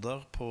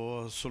standard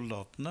på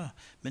soldatene,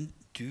 men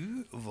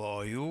du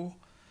var jo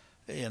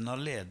en av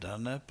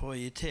lederne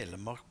i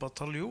Telemark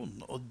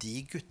bataljon, og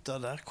de gutta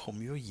der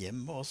kom jo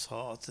hjem og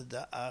sa at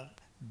det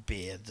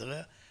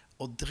bedre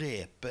å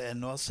drepe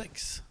enn å ha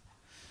sex.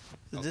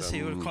 Det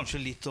sier jo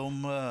kanskje litt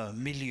om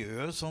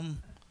miljøet som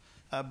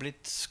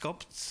blitt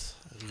skapt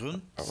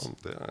rundt. Ja,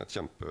 det et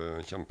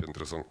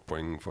kjempeinteressant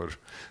poeng, for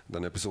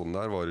den episoden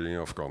der var i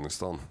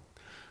Afghanistan.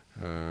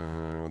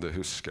 Og det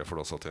husker jeg, for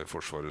da satt jeg i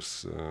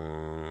Forsvarets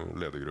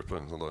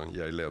ledergruppe. Så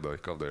jeg ledet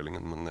ikke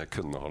avdelingen, men jeg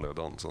kunne ha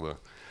ledet den.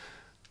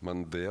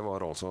 Men det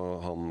var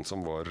altså han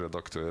som var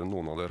redaktør.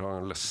 Noen av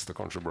dere leste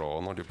kanskje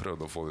bladet når de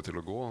prøvde å få det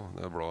til å gå.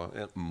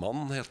 En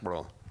mann het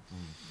blad.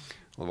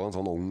 Og det var en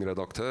sånn ung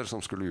redaktør som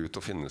skulle ut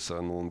og finne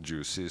seg noen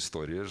juicy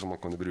historier som man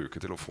kunne bruke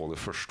til å få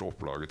det første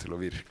opplaget til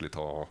å virkelig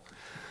ta av.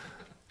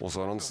 Og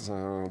så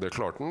det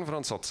klarte han, for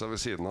han satt seg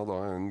ved siden av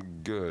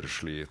en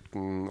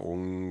gørsliten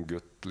ung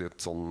gutt, litt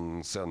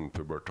sånn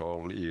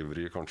senpubertal,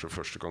 ivrig, kanskje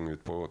første gang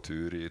ut på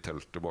tur i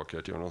teltet bak i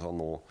et hjørne, og sa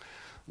nå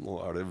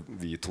det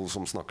vi to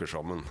som snakker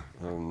sammen.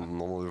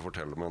 Nå må du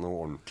fortelle meg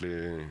noe ordentlig,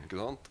 ikke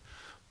sant?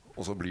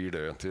 Og så blir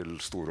det til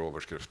store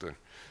overskrifter.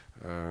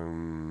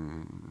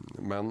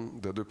 Men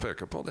det du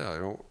peker på, det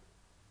jo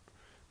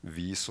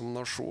vi som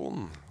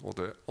nasjon, og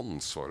det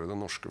ansvaret det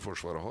norske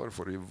forsvaret har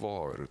for å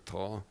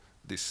ivareta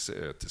disse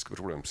etiske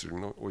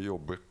problemstillingene og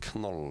jobbe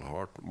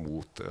knallhardt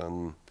mot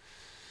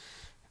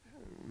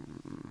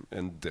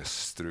en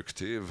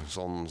destruktiv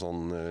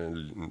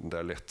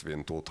det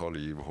lettvint å ta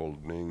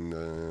liv-holdning,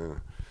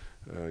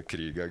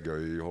 krig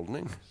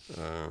gøy-holdning.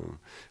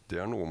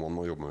 Det noe man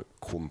må jobbe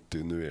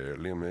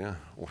kontinuerlig med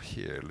og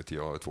hele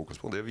tiden ha et fokus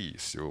på. Det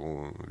viser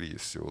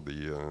jo de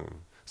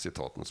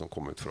sitatene som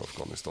kom ut fra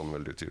Afghanistan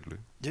veldig tydelig.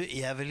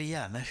 Jeg ville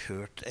gjerne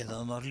hørt en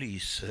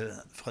analyse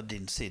fra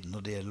din side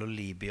når det gjelder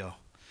Libya.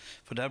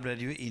 For der ble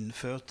det jo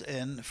innført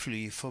en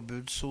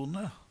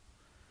flyforbudssone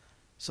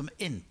som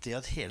endte i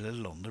at hele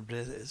landet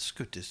ble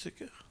skutt i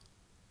stykker.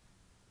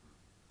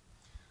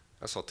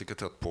 Jeg satt ikke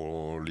tett på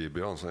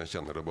Libya, så jeg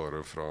kjenner det bare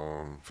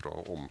fra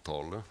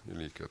omtale, i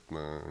likhet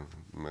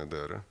med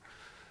dere.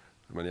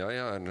 Men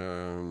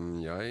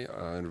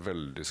jeg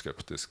veldig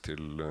skeptisk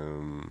til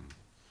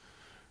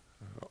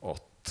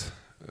at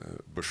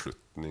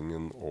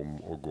beslutningen om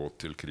å gå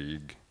til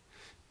krig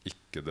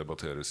ikke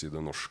debatteres i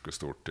det norske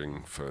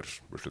storting før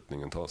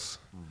beslutningen tas.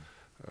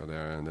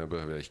 Det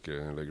behøver jeg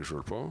ikke legge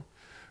skjul på.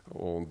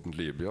 Og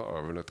Libya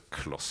vel et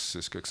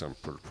klassisk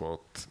eksempel på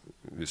at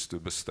hvis du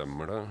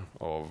bestemmer deg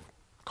av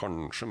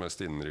kanskje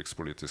mest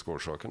innenrikspolitiske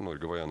årsaker.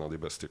 Norge var en av de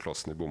beste i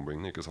klassen i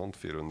bombingen, ikke sant?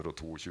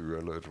 422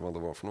 eller hva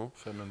det var for noe.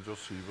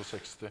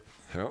 567.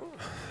 Ja,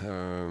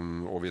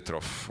 og vi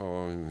traff,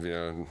 og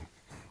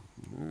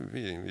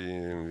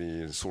vi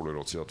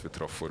soler oss i at vi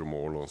traff for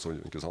mål også,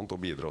 ikke sant?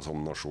 Og bidra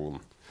som nasjon.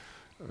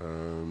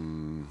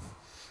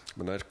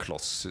 Men det et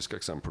klassisk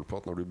eksempel på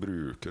at når du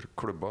bruker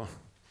klubba,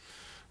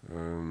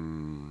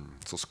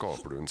 så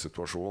skaper du en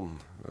situasjon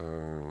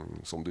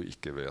som du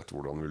ikke vet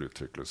hvordan vil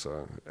utvikle seg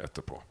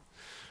etterpå.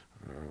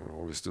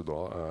 Og hvis det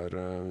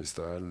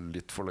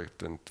litt for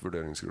lettvint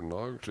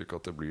vurderingsgrunnlag, slik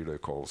at det blir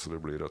det kaoset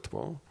det blir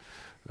etterpå,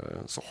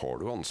 så har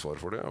du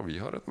ansvar for det, og vi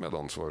har et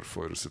medansvar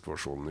for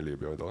situasjonen i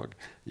Libya i dag.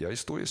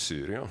 Jeg sto i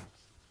Syria,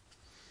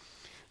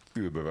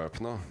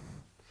 ubevæpnet,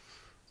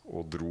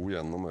 og dro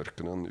gjennom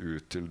ørkenen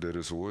ut til Deir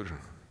ez-Zor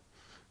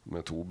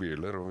med 2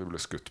 biler, og vi ble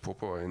skutt på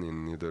veien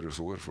inn i Deir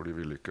ez-Zor, for de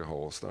ville ikke ha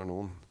oss der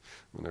noen.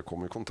 Men jeg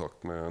kom i kontakt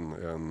med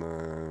en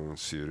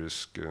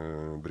syrisk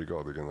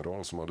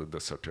brigadegeneral som hadde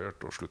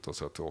desertert og sluttet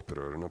seg til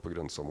opprørerne på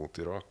grensa mot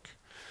Irak.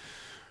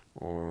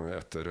 Og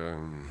etter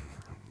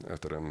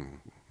en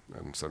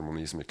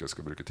seremoni som ikke jeg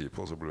skal bruke tid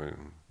på, så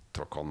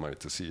trakk han meg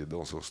til side,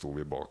 og så sto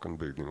vi bak en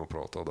bygning og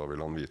pratet, og da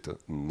ville han vite,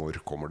 når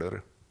kommer dere?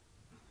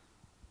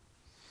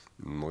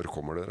 Når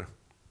kommer dere?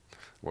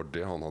 Var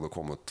det han hadde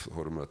kommet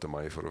for å møte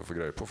meg for å få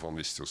greie på, for han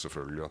visste jo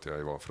selvfølgelig at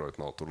jeg var fra et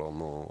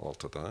NATO-land og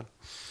alt dette her.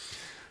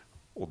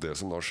 Og det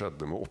som da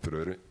skjedde med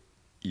opprøret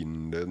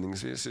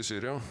innledningsvis i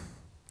Syria,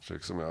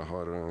 slik som jeg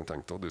har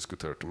tenkt og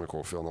diskuterte med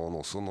Kofi Annan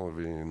også når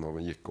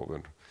vi gikk over,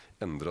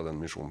 endret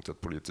den misjonen til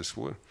et politisk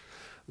spor,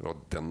 Det var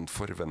den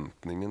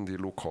forventningen de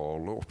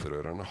lokale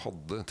opprørerne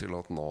hadde til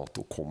at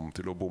NATO kom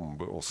til å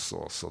bombe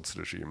også Assads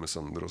regime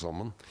sønder og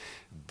sammen.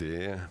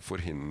 Det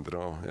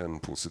forhindret en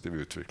positiv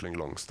utvikling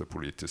langs det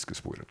politiske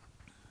sporet.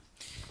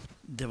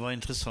 Det var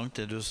interessant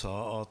det du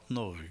sa, at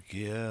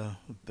Norge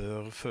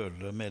bør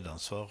føle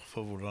medansvar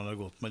for hvordan det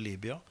har gått med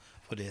Libya,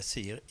 for det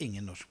sier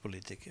ingen norsk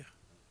politiker.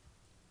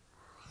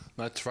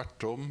 Nei,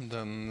 tvert om.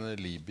 Den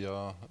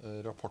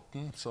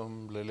Libya-rapporten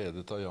som ble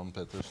ledet av Jan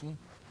Petersen,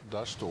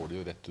 der står det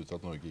jo rett ut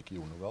at Norge ikke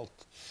gjorde noe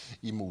galt.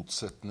 I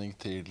motsetning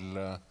til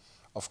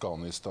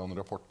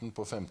Afghanistan-rapporten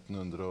på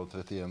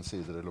 1531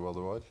 sider, eller hva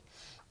det var,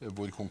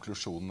 hvor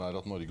konklusjonen er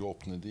at Norge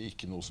åpnet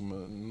ikke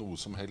noe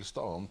som helst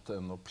annet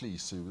enn å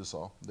please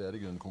USA. Det er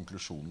i grunnen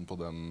konklusjonen på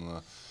den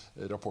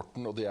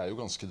rapporten, og det er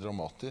jo ganske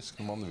dramatisk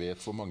når man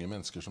vet hvor mange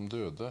mennesker som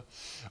døde.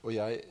 Og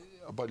jeg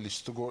har bare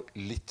lyst til å gå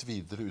litt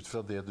videre ut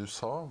fra det du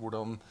sa,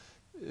 hvordan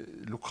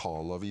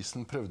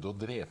lokalavisen prøvde å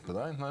drepe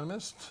deg,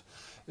 nærmest.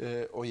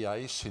 Og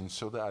jeg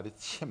synes jo det er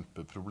et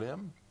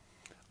kjempeproblem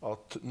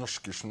at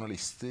norske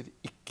journalister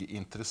ikke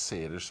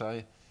interesserer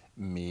seg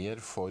mer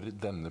for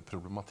denne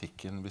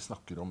problematikken vi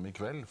snakker om i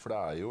kveld. For det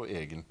er jo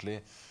egentlig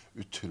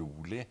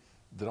utrolig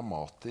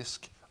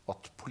dramatisk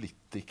at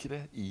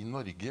politikere i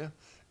Norge,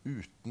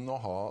 uten å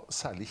ha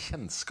særlig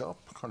kjennskap,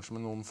 kanskje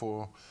med noen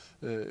få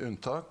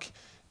unntak,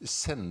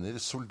 sender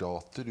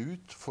soldater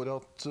ut for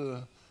at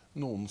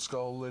noen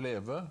skal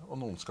leve og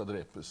noen skal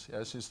drepes.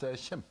 Jeg synes det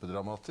er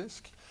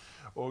kjempedramatisk.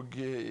 Og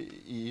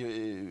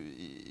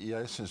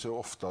jeg synes jo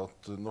ofte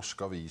at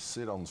norske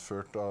aviser,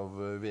 anført av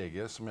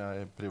VG, som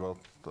jeg privat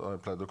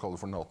pleide å kalle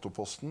for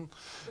NATO-posten,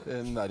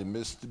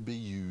 nærmest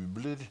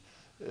bejubler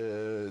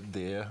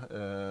det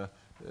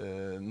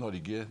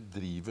Norge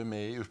driver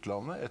med i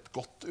utlandet. Et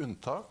godt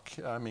unntak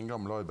er min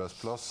gamle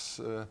arbeidsplass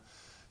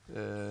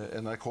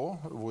NRK,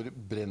 hvor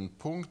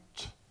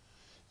Brennpunkt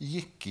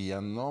gikk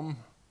igjennom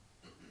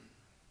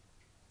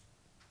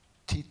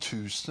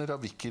titusener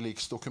av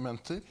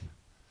WikiLeaks-dokumenter,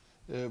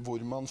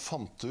 hvor man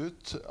fant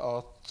ut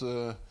at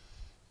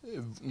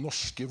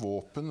norske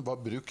våpen var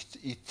brukt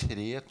i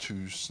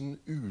 3000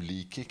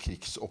 ulike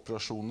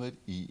krigsoperasjoner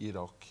i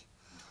Irak.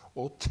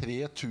 Og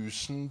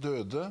 3000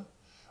 døde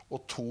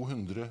og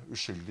 200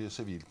 uskyldige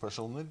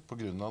sivilpersoner på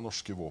grunn av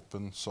norske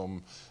våpen som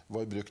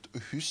var brukt.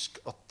 Og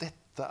husk at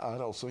dette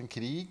er altså en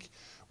krig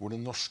hvor det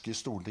norske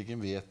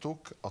Stortinget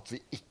vedtok at vi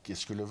ikke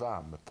skulle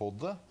være med på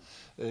det.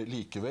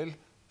 Likevel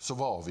så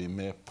var vi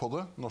med på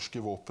det. Norske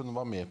våpen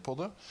var med på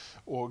det.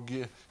 Og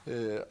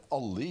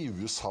alle i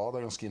USA, det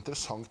er ganske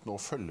interessant nå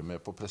å følge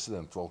med på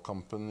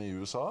presidentvalgkampen i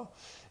USA,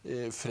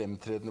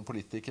 fremtredende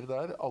politikere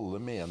der, alle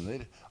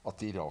mener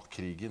at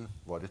Irak-krigen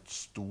var et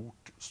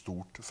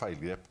stort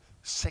feilgrep.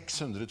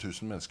 600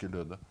 000 mennesker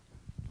døde.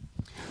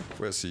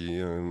 Får jeg si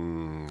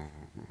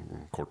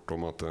kort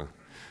om at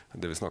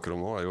det vi snakker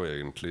om nå er jo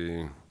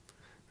egentlig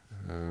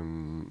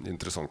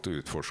interessant å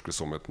utforske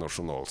som et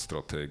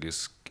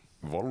nasjonalstrategisk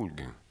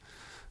valg.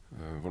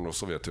 For når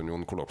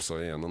Sovjetunionen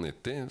kollapset i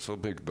 91, så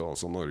bygde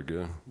altså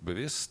Norge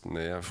bevisst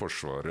ned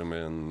forsvaret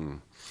med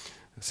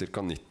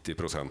ca.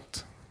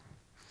 90%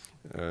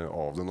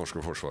 av det norske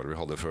forsvaret vi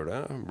hadde før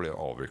det, ble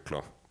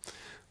avviklet.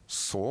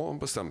 Så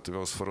bestemte vi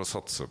oss for å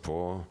satse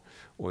på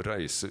å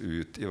reise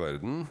ut i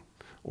verden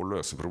og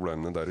løse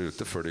problemene der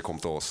ute før de kom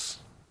til oss.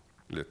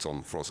 Litt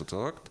sånn flåsete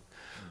sagt.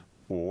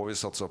 Og vi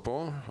satset på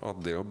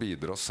at det å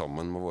bidra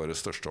sammen med våre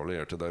største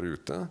allierte der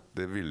ute,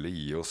 det ville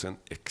gi oss en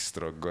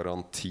ekstra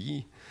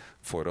garanti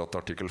for at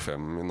artikkel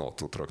 5 i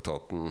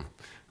NATO-traktaten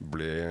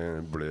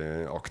ble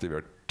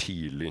aktivert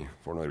tidlig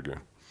for Norge.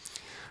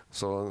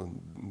 Så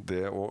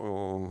det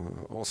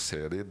å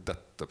se det i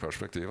dette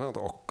perspektivet,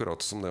 at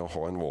akkurat som det å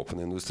ha en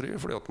våpenindustri,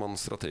 fordi at man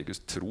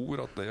strategisk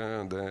tror at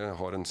det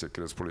har en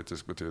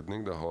sikkerhetspolitisk betydning,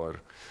 det har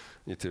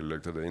i tillegg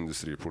til det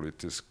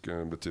industripolitisk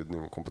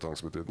betydning og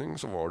kompetansebetydning,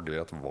 så var det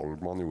et valg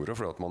man gjorde,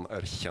 fordi at man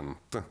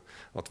erkjente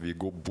at vi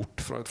går bort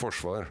fra et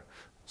forsvar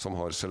som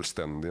har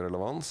selvstendig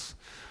relevans,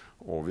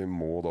 og vi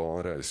må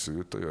da reise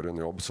ut og gjøre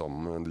en jobb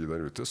sammen med de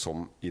der ute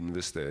som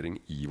investering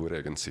i vår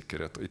egen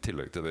sikkerhet. Og i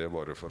tillegg til det,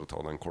 bare for å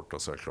ta den kort,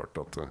 så er det klart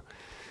at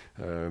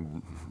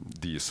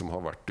de som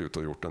har vært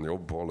ute og gjort en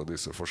jobb på alle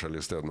disse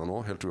forskjellige stedene nå,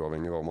 helt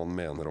uavhengig av hva man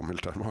mener om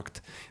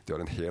militærmakt, de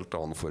har en helt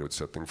annen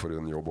forutsetning for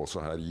en jobb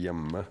også her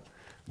hjemme,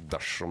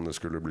 dersom det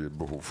skulle bli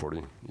behov for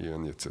dem i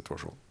en gitt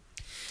situasjon.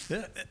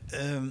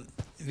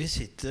 Vi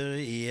sitter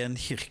i en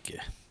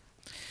kirke,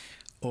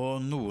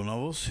 og noen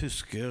av oss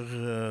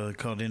husker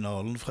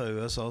kardinalen fra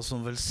USA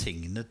som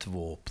velsignet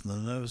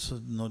våpnene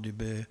når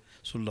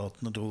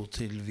soldatene dro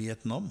til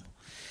Vietnam.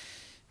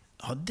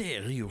 Har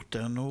dere gjort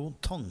dere noen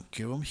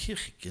tanker om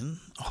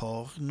kirken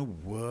har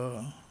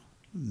noe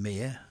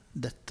med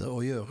dette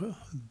å gjøre,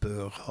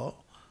 bør ha,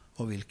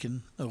 og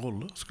hvilken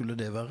rolle skulle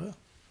det være?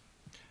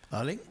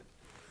 Erling?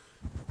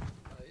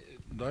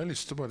 Da har jeg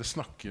lyst til å bare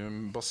snakke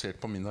basert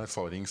på min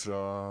erfaring fra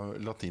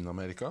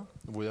Latinamerika,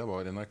 hvor jeg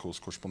var NRKs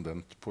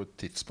korrespondent på et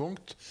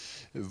tidspunkt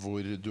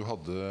hvor du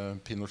hadde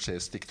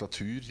Pinochets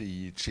diktatur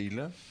i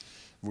Chile.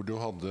 hvor du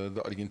hadde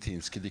det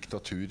argentinske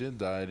diktaturet,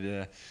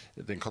 der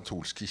den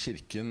katolske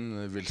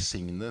kirken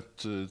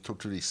velsignet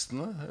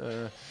torturistene.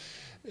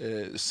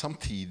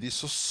 Samtidig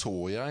så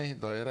jeg,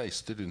 da jeg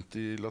reiste rundt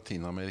i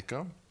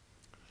Latinamerika,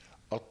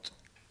 at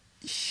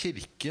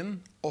kirken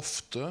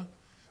ofte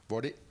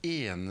var det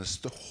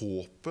eneste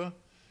håpet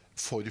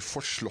for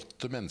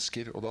forslåtte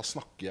mennesker. Og da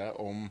snakker jeg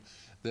om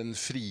den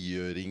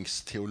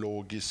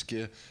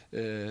frigjøringsteologiske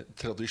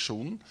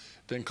tradisjonen.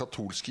 Den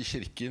katolske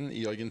kirken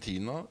i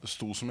Argentina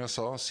sto, som jeg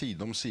sa,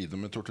 side om side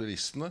med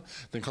torturistene.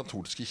 Den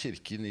katolske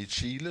kirken i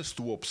Chile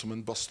sto opp som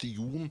en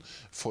bastion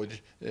for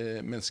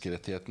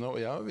menneskerettighetene.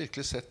 Og jeg har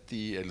virkelig sett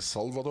i El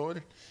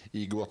Salvador,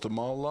 i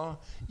Guatemala,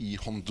 i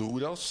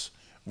Honduras,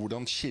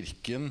 hvordan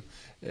kirken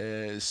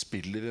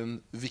spiller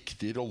en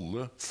viktig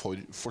rolle for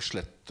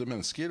forslette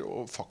mennesker,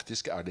 og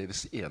faktisk er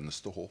deres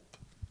eneste håp.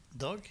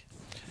 Dag?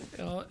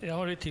 Ja, jeg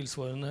har litt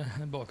tilsvarende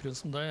bakgrunn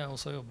som deg. Jeg har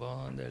også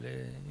jobbet en del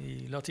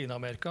i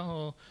Latinamerika,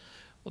 og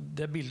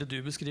det bildet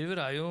du beskriver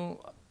er jo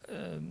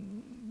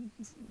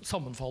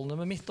sammenfallende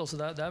med mitt. Altså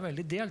det er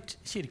veldig delt.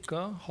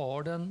 Kirka har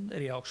den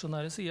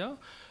reaksjonære siden,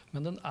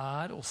 men den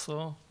er også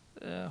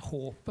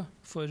håpet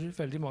for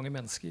veldig mange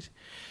mennesker.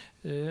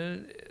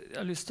 Jeg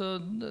har lyst til å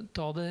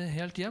ta det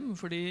helt hjem,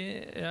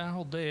 fordi jeg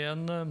hadde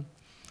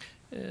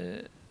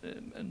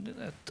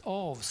et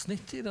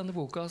avsnitt i denne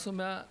boka som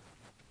jeg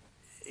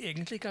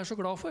egentlig ikke er så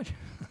glad for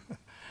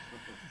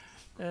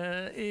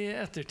i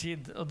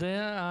ettertid. Og det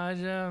er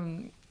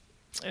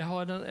jeg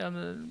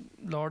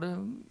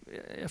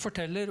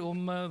forteller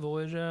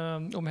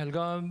om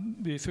Helga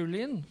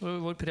Byfuglin,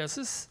 vår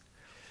preses,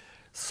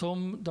 som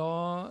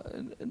da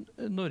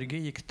Norge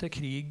gikk til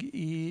krig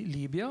i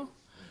Libya,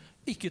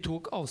 ikke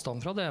tok avstand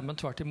fra det, men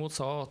tvert imot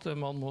sa at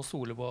man må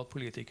stole på at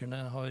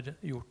politikerne har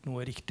gjort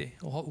noe riktig.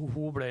 Og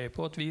hun ble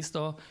på et vis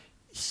da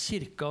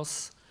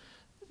kirkas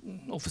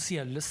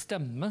offisielle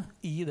stemme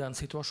i den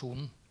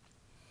situasjonen.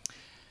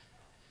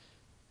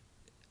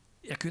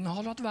 Jeg kunne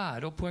ha latt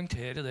være å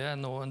poengtere det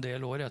nå en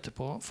del år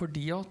etterpå,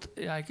 fordi at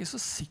jeg er ikke så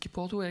sikker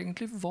på at hun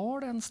egentlig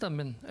var den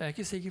stemmen. Jeg er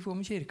ikke sikker på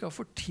om kirka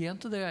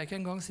fortjente det. Jeg er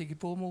ikke engang sikker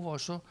på om hun var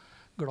så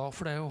glad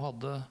for det hun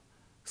hadde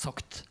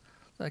sagt.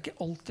 Det er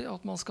ikke alltid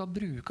at man skal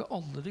bruke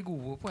alle de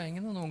gode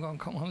poengene. Noen gang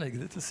kan man legge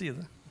det til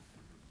side.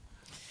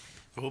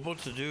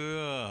 Robert, du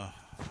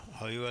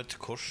har jo et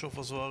kors å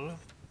forsvare,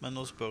 men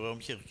nå spør jeg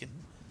om kirken.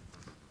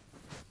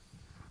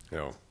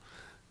 Ja.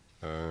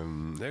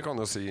 Jeg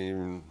kan jo si,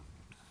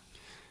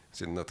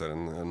 siden dette er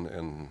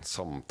en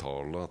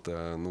samtale, at det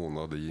er noen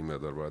av de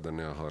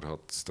medarbeiderne jeg har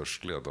hatt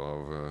størst glede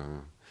av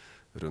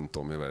rundt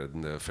om i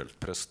verden, det er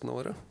feltprestene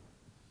våre.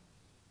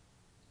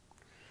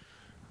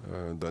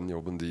 Den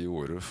jobben de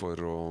gjorde for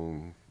å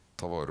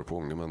ta vare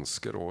på unge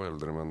mennesker og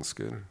eldre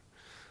mennesker,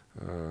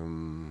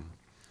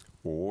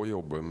 og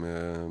jobbe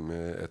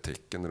med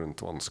etikken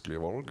rundt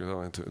vanskelige valg.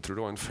 Jeg tror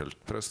det var en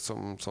feltprest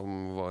som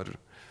var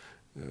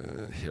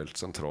helt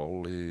sentral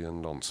i en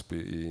landsby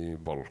i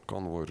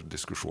Balkan, hvor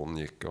diskusjonen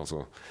gikk, altså,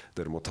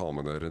 dere må ta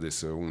med dere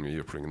disse unge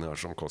jyplingene her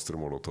som kaster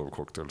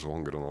molotov-cocktails og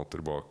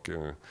håndgranater bak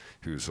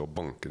huset og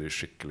banker de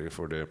skikkelig,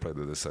 for det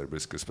pleide det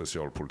serbiske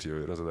spesialpolitiet å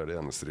gjøre, så det er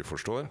det eneste de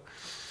forstår.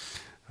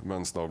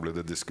 Mens da ble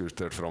det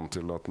diskutert frem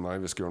til at nei,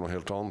 vi skulle gjøre noe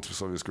helt annet,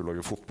 så vi skulle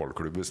lage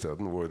fotballklubb i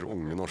stedet, hvor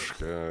unge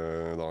norske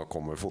da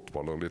kom med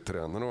fotball og litt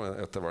trener, og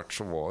etter hvert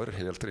så var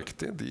helt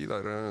riktig de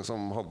der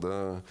som hadde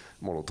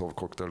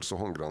molotov-cocktails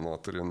og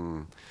håndgranater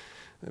inn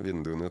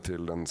vinduene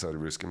til den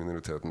serbiske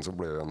minoriteten som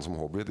ble igjen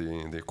som hobby,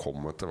 de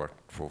kom etter hvert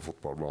på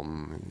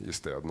fotballbanen i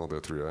stedet, og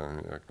det tror jeg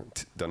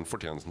den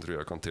fortjenesten tror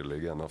jeg kan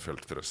tillegge en av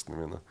feltprestene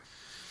mine.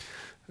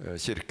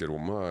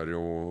 Kirkerommet er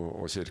jo,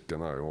 og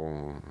kirken er jo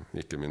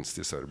ikke minst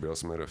i Serbia,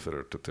 som jeg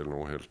refererte til,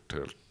 noe helt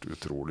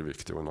utrolig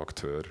viktig, og en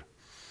aktør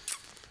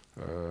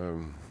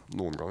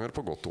noen ganger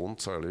på godt og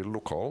ondt, særlig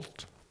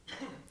lokalt.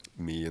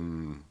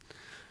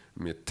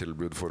 Mitt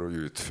tilbud for å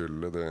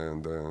utfylle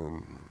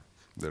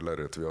det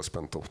lerretet vi har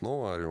spent opp nå,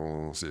 er jo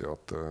å si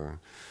at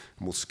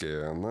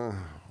moskeene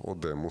og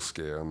det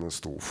moskeene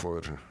sto for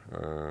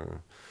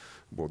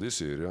både i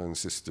Syria, den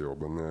siste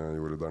jobben jeg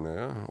gjorde der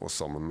nede, og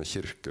sammen med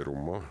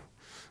kirkerommet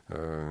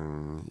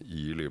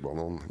i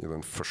Libanon, i den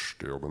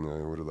første jobben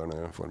jeg gjorde der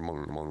nede for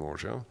mange år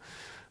siden.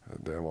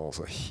 Det var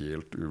altså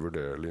helt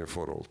uvurderlig i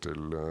forhold til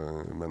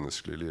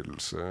menneskelig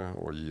lidelse,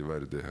 å gi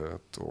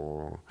verdighet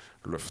og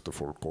løfte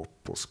folk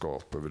opp og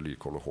skape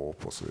vedlikeholde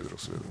håp og så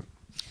videre.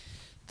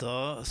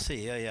 Da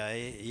sier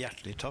jeg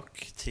hjertelig takk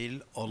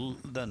til all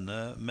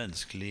denne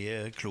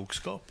menneskelige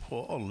klokskap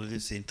og alle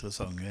disse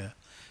interessante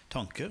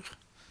tanker.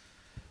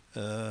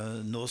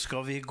 Nå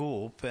skal vi gå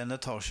opp en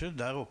etasje.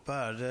 Der oppe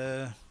er det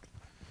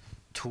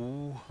 2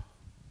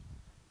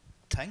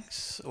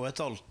 tanks og et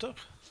alter.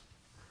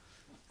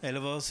 Eller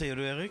hva sier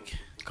du, Erik?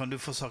 Kan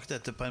du få sagt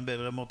dette på en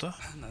bedre måte?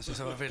 Jeg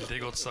synes det var veldig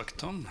godt sagt,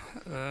 Tom.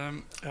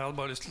 Jeg hadde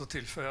bare lyst til å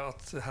tilføye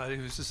at her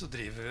i huset så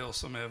driver vi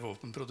også med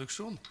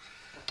våpenproduksjon.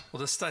 Og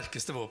det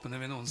sterkeste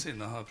våpenet vi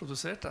noensinne har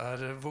produsert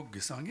er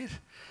voggesanger.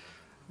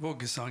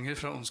 Voggesanger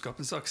fra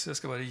Ondskapens akse. Jeg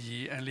skal bare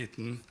gi en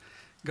liten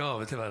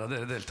gave til hver av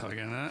dere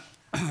deltakerne.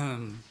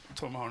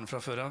 Tom har den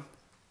fra før av.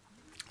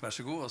 Vær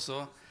så god. Og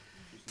så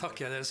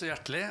takker jeg dere så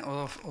hjertelig,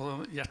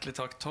 og hjertelig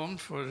takk, Tom,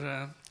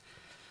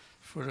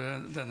 for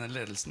denne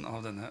ledelsen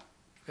av denne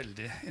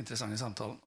veldig interessante samtalen.